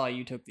 But I saw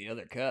you took the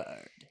other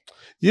card.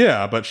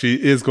 Yeah, but she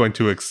is going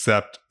to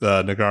accept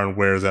Nagaran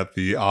wares at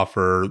the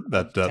offer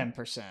that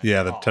 10%.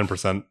 yeah, the off.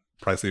 10%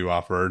 price that you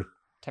offered.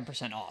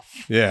 10%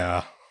 off.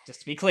 Yeah. Just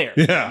to be clear.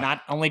 Yeah.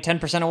 Not only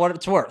 10% of what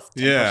it's worth.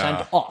 10%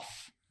 Yeah.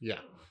 off. Yeah.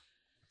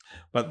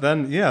 But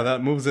then yeah,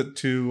 that moves it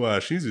to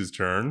Shizu's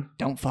turn.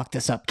 Don't fuck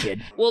this up,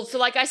 kid. Well, so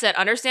like I said,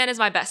 understand is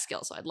my best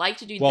skill, so I'd like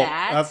to do Well,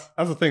 that.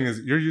 that's the thing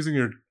is you're using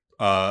your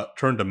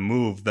turn to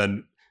move,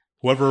 then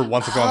whoever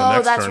wants to go on the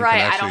next that's turn right.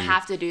 can I actually, don't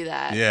have to do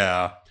that.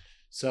 Yeah.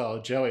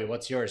 So, Joey,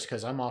 what's yours?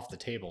 Because I'm off the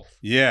table.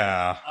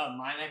 Yeah.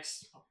 My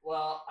next.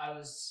 Well, I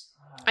was.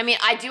 I mean,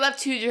 I do have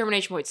 2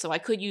 determination points, so I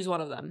could use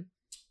one of them.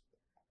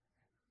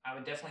 I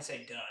would definitely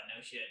say, duh,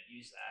 no shit,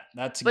 use that.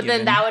 That's a But then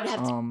given. that would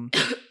have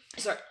to.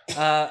 Sorry.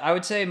 I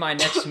would say my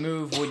next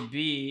move would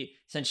be,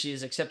 since she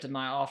has accepted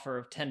my offer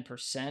of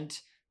 10%,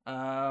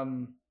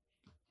 my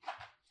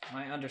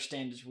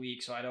understand is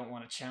weak, so I don't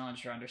want to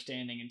challenge her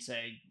understanding and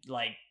say,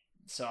 like,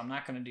 so I'm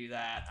not going to do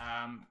that.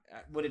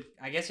 Would it,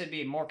 I guess it'd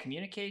be more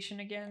communication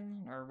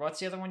again? Or what's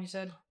the other one you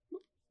said?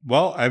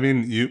 Well, I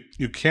mean,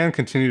 you can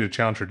continue to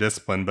challenge her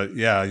discipline, but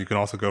yeah, you can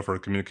also go for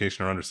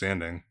communication or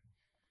understanding.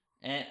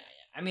 And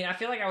I mean, I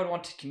feel like I would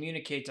want to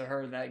communicate to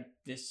her that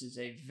this is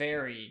a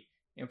very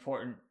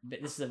important,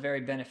 this is a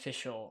very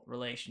beneficial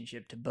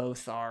relationship to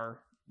both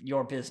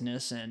your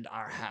business and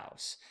our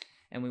house.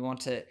 and we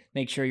want to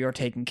make sure you're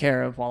taken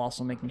care of while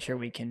also making sure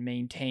we can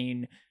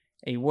maintain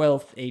a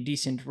wealth, a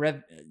decent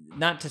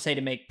not to say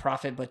to make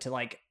profit, but to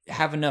like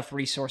have enough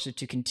resources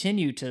to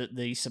continue to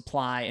the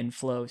supply and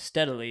flow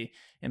steadily,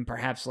 and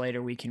perhaps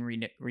later we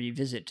can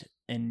revisit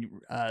and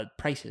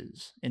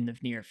prices in the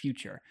near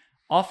future.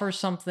 Offer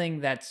something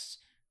that's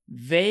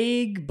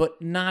vague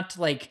but not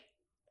like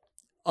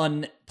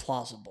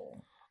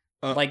unplausible.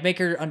 Like make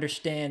her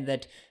understand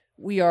that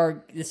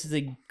this is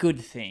a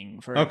good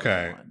thing for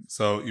everyone.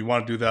 So you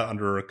want to do that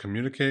under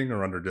communicating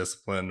or under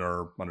discipline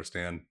or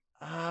understand?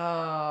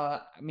 I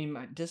mean,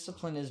 my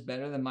discipline is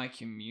better than my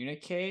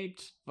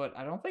communicate, but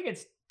I don't think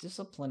it's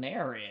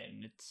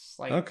disciplinarian. It's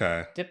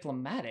like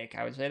diplomatic,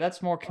 I would say.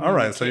 That's more All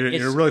right, so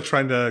you're really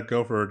trying to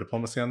go for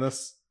diplomacy on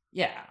this?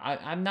 Yeah,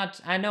 I'm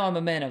not. I know I'm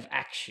a man of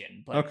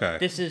action, but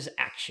this is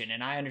action,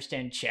 and I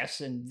understand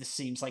chess, and this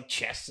seems like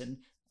chess, and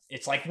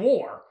it's like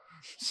war.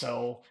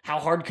 So how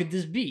hard could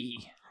this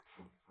be?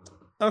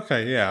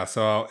 Okay, yeah.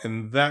 So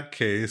in that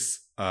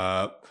case,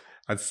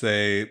 I'd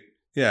say,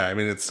 yeah. I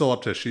mean, it's still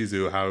up to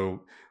Shizu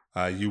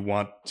how you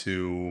want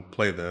to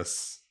play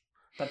this.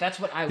 But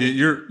that's what I.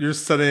 You're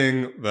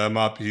setting them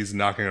up. He's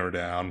knocking her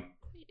down.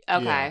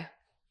 Okay. Yeah.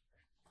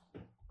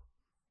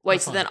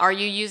 Wait. So then, are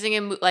you using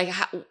a like?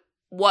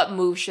 What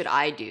move should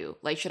I do?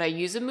 Like, should I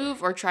use a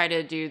move or try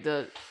to do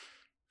the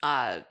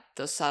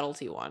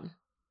subtlety one?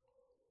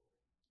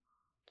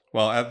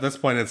 Well, at this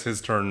point, it's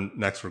his turn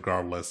next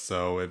regardless,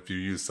 so if you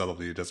use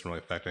subtlety, it doesn't really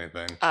affect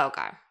anything. Oh,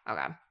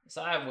 okay.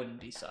 So I wouldn't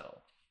be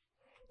subtle.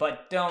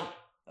 But don't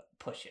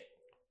push it.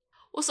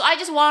 Well, so I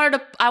just want her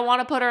to, I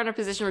want to put her in a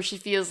position where she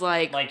feels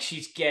like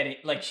she's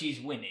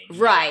winning.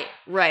 Right.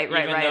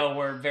 Even though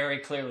we're very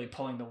clearly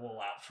pulling the wool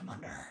out from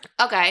under her.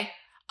 Okay.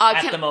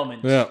 At the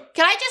moment. Yeah.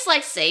 Can I just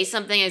like say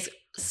something as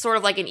sort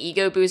of like an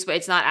ego boost, but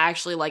it's not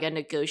actually like a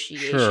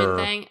negotiation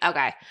thing?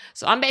 Okay.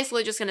 So I'm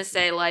basically just going to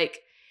say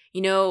like,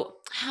 you know,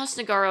 House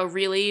Nagaro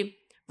really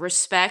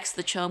respects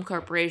the Chom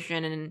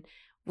Corporation, and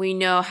we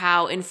know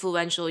how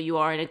influential you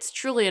are, and it's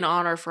truly an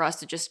honor for us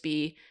to just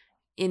be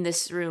in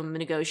this room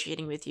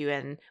negotiating with you,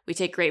 and we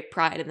take great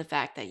pride in the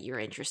fact that you're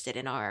interested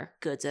in our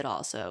goods at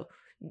all. So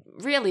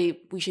really,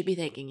 we should be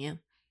thanking you.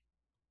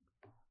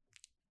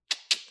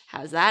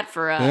 How's that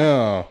for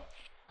Yeah.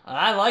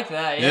 I like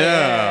that.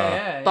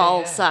 Yeah.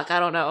 Balls suck. I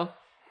don't know.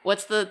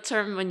 What's the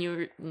term when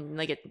you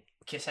like it?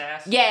 Kiss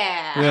ass?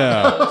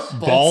 Yeah.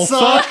 Ball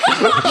suck?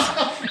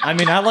 I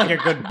mean, I like a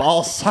good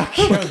ball suck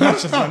as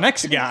much as the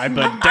next guy,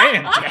 but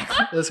damn,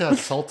 Jack. This got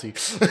salty.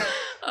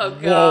 Oh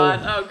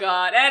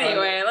god.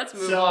 Anyway, let's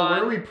move so on.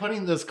 where are we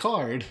putting this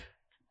card?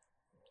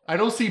 I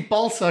don't see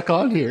ball suck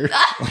on here.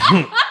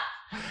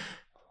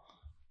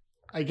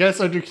 I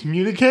guess under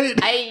communicate?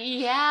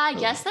 I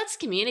guess that's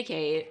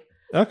communicate.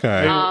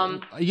 Okay.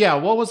 Yeah,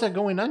 what was that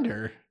going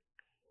under?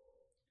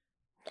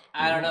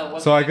 I don't know.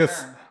 So I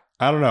guess,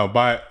 I don't know,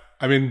 by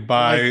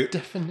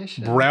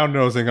definition. brown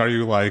nosing, are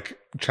you like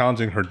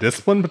challenging her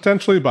discipline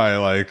potentially by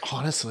like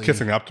Honestly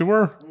kissing up to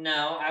her?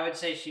 No, I would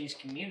say she's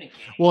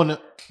communicating. Well, no,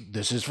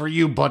 this is for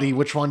you, buddy.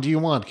 Which one do you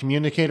want?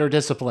 Communicate or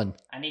discipline?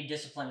 I need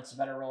discipline. It's a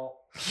better role.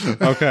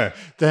 Okay.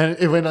 Then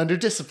it went under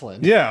discipline.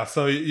 Yeah,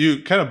 so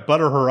you kind of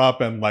butter her up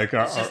and like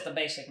It's just the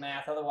basic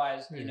math.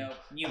 Otherwise, you know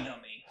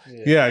me.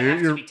 yeah, I have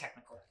to you're be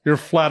technical. you're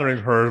flattering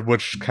her,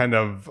 which kind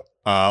of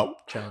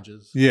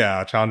Challenges.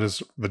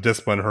 challenges the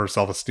discipline, her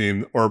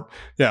self-esteem, or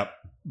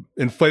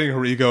inflating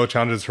her ego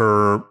challenges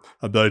her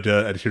ability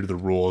to adhere to the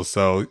rules.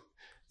 So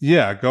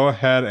yeah, go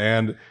ahead,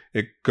 and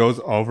it goes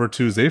over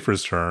to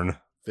Zephyr's turn.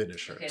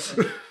 Finish her. Okay,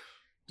 so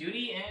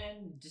duty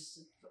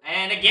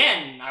and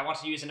again, I want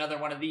to use another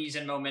one of these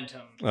in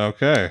momentum.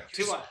 Okay.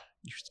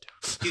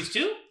 Use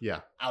two? Yeah.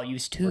 I'll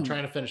use two. We're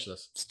trying to finish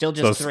this. Still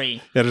just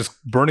three. Yeah,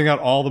 just burning out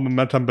all the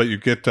momentum, but you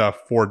get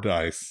 4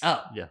 dice.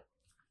 Oh. Yeah.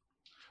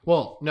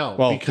 Well, no,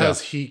 Well,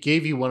 because he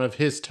gave you one of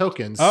his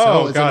tokens, Oh,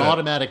 so it's an got it.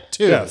 automatic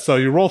 2. Yeah, so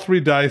you roll 3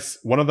 dice.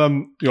 One of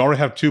them, you already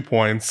have 2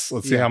 points.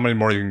 Let's see Yeah. how many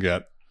more you can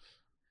get.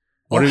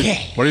 What are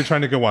you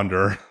trying to go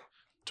under?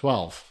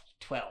 12.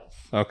 12.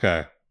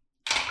 Okay.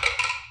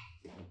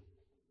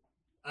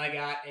 I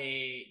got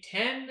a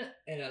 10,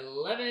 an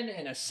 11,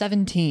 and a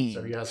 17.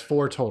 So he has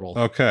 4 total.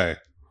 Okay.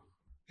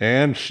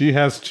 And she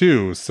has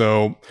 2.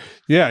 So,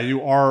 yeah,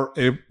 you are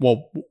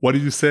what do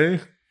you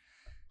say?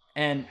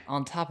 And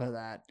on top of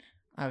that,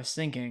 I was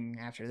thinking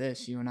after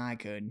this, you and I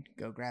could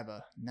go grab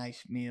a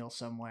nice meal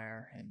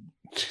somewhere and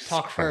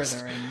talk Christ.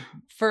 further and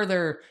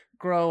further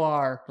grow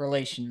our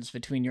relations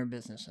between your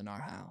business and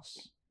our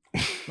house.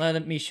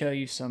 Let me show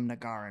you some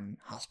Nagaran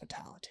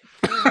hospitality.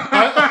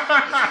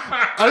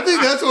 I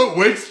think that's what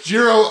wakes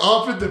Jiro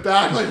up in the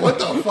back. Like, what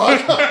the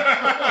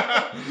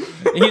fuck?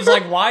 He's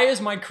like, why is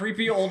my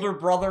creepy older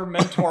brother,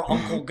 mentor,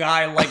 uncle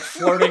guy like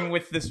flirting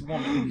with this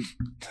woman?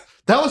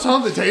 That was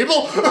on the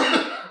table?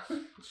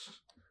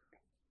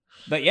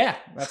 But yeah,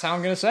 that's how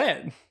I'm going to say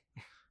it.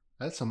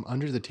 That's some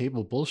under the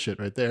table bullshit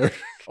right there.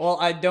 Well,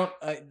 I don't,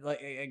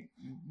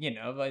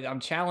 I'm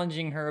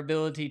challenging her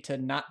ability to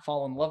not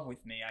fall in love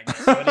with me, I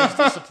guess. So it is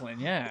discipline,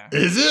 yeah.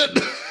 Is it?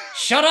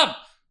 Shut up!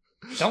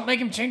 Don't make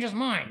him change his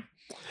mind.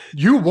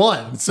 You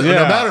won. So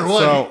Yeah, no matter what,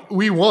 so-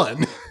 we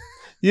won.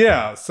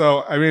 Yeah,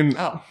 so I mean,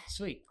 Oh,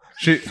 sweet.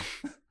 she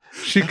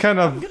kind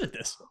I'm of good at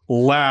this.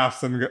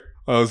 laughs and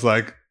I was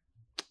like,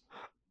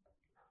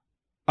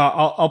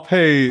 I'll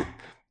pay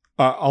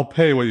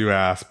what you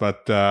ask,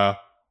 but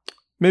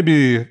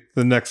maybe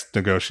the next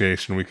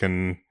negotiation we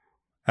can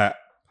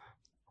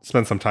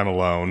spend some time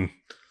alone.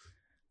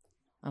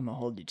 I'm gonna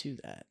hold you to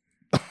that.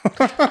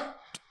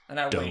 And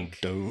I wink.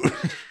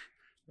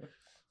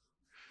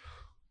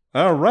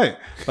 All right,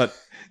 but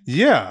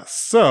yeah,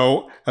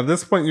 so at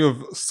this point you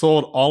have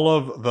sold all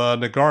of the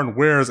Nagaran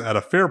wares at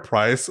a fair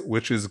price,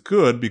 which is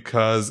good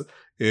because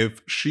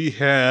if she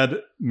had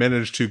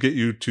managed to get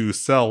you to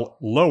sell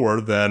lower,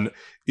 then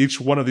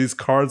each one of these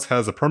cards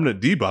has a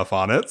permanent debuff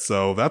on it,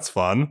 so that's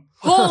fun.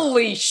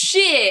 Holy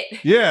shit!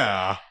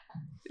 Yeah.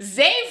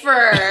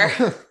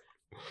 Zafer!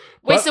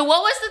 Wait, What? so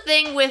what was the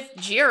thing with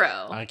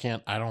Jiro? I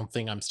don't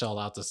think I'm still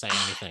allowed to say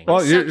anything. Well,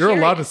 so you're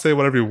allowed to curious. say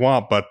whatever you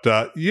want, but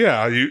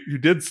yeah, you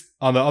did,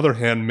 on the other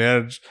hand,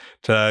 manage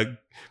to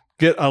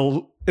get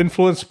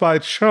influenced by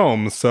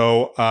Chom.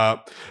 So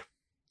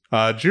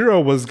Jiro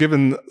was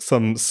given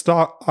some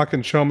stock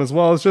in Chom as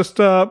well as just,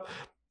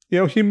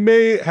 he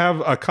may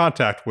have a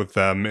contact with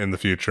them in the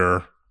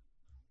future.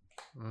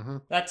 Mm-hmm.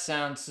 That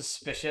sounds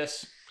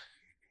suspicious.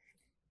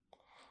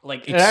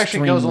 Like It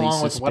actually goes extremely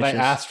along with what I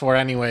suspicious. asked for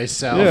anyway.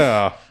 So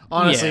Yeah.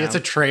 honestly, Yeah. it's a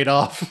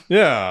trade-off.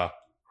 Yeah.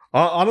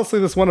 Honestly,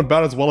 this went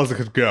about as well as it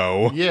could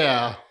go.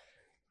 Yeah.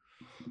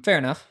 Fair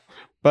enough.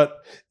 But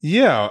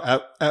yeah,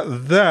 at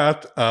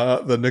that,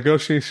 the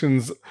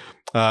negotiations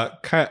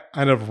kind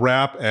of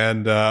wrap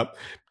and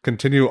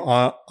continue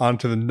on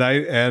to the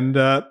night. And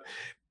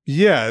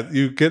yeah,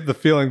 you get the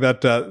feeling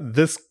that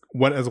this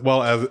went as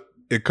well as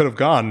it could have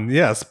gone.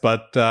 Yes,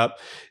 but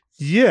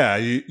yeah,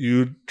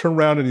 you turn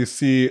around and you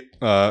see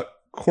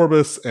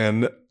Corbus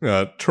and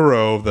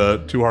Turo,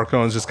 the two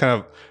Harkonnens, just kind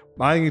of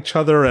eyeing each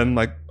other and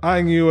like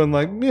eyeing you and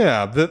like,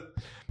 yeah, that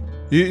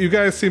you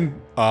guys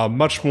seem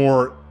much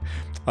more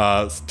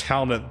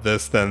talented at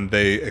this than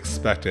they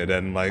expected,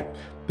 and like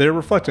they're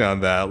reflecting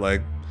on that.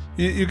 Like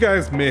you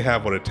guys may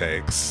have what it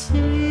takes.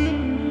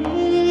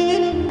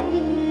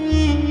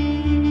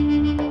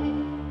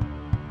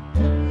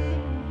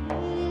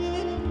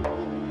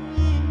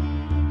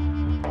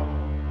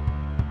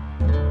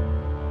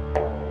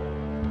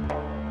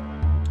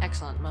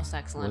 Excellent, most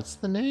excellent. What's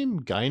the name?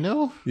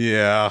 Gyno?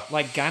 Yeah.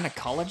 Like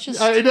gynecologist?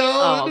 I know.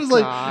 Oh, It was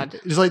God.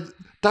 like it's like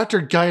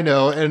Dr.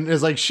 Gyno, and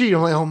it's like she.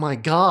 I'm like, oh my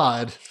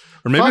god.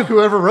 Or maybe Fuck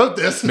whoever wrote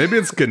this. maybe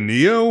it's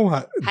Ganio.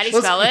 How do you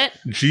spell it?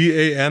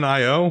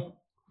 Ganio.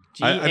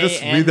 I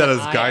just read that as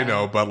G-A-N-I-O.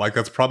 Gyno, but like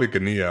that's probably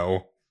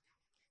Ganio.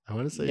 I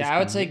want to say. Yeah, I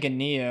would say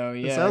Ganeo.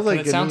 Yeah, sounds 'cause like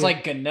it sounds Ganeo.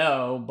 like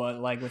Gano, but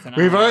like with an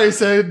We've I. already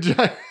said.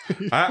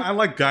 I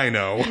like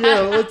Gyno. Yeah,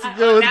 let's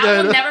go with Now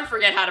Gyno. we'll never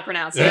forget how to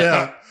pronounce it.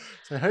 Yeah.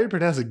 So how do you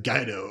pronounce it?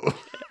 Gyno.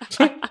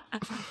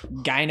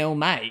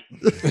 Gynomite.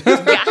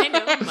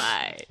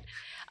 Dynamite.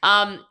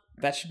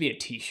 That should be a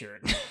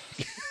T-shirt.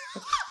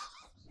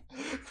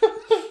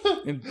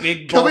 In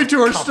big Coming bold to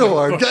our comic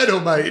store, book.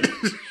 Gynomite.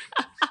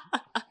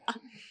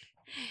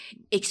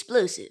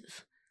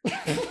 Explosive.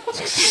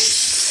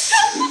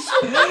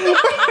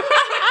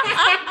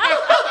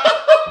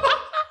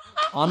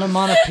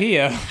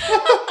 Onomatopoeia.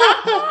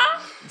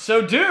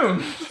 So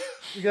Dune.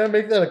 You gotta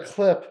make that a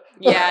clip.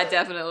 Yeah,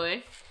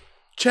 definitely.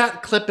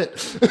 Chat, clip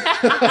it.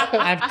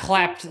 I've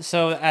clapped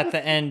so at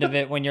the end of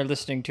it, when you're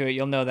listening to it,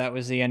 you'll know that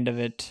was the end of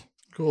it.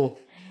 Cool.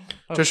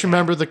 Just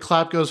remember the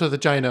clap goes with the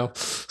gyno.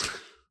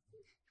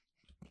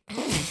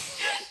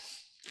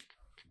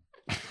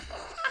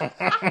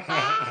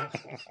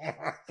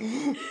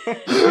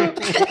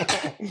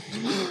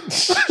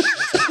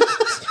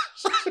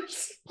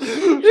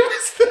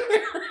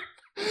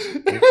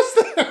 It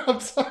was there. I'm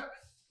sorry.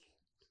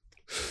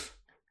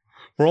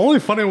 We're only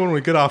funny when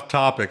we get off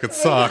topic. It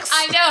sucks.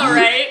 I know,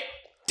 right?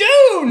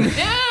 Dune! Dude!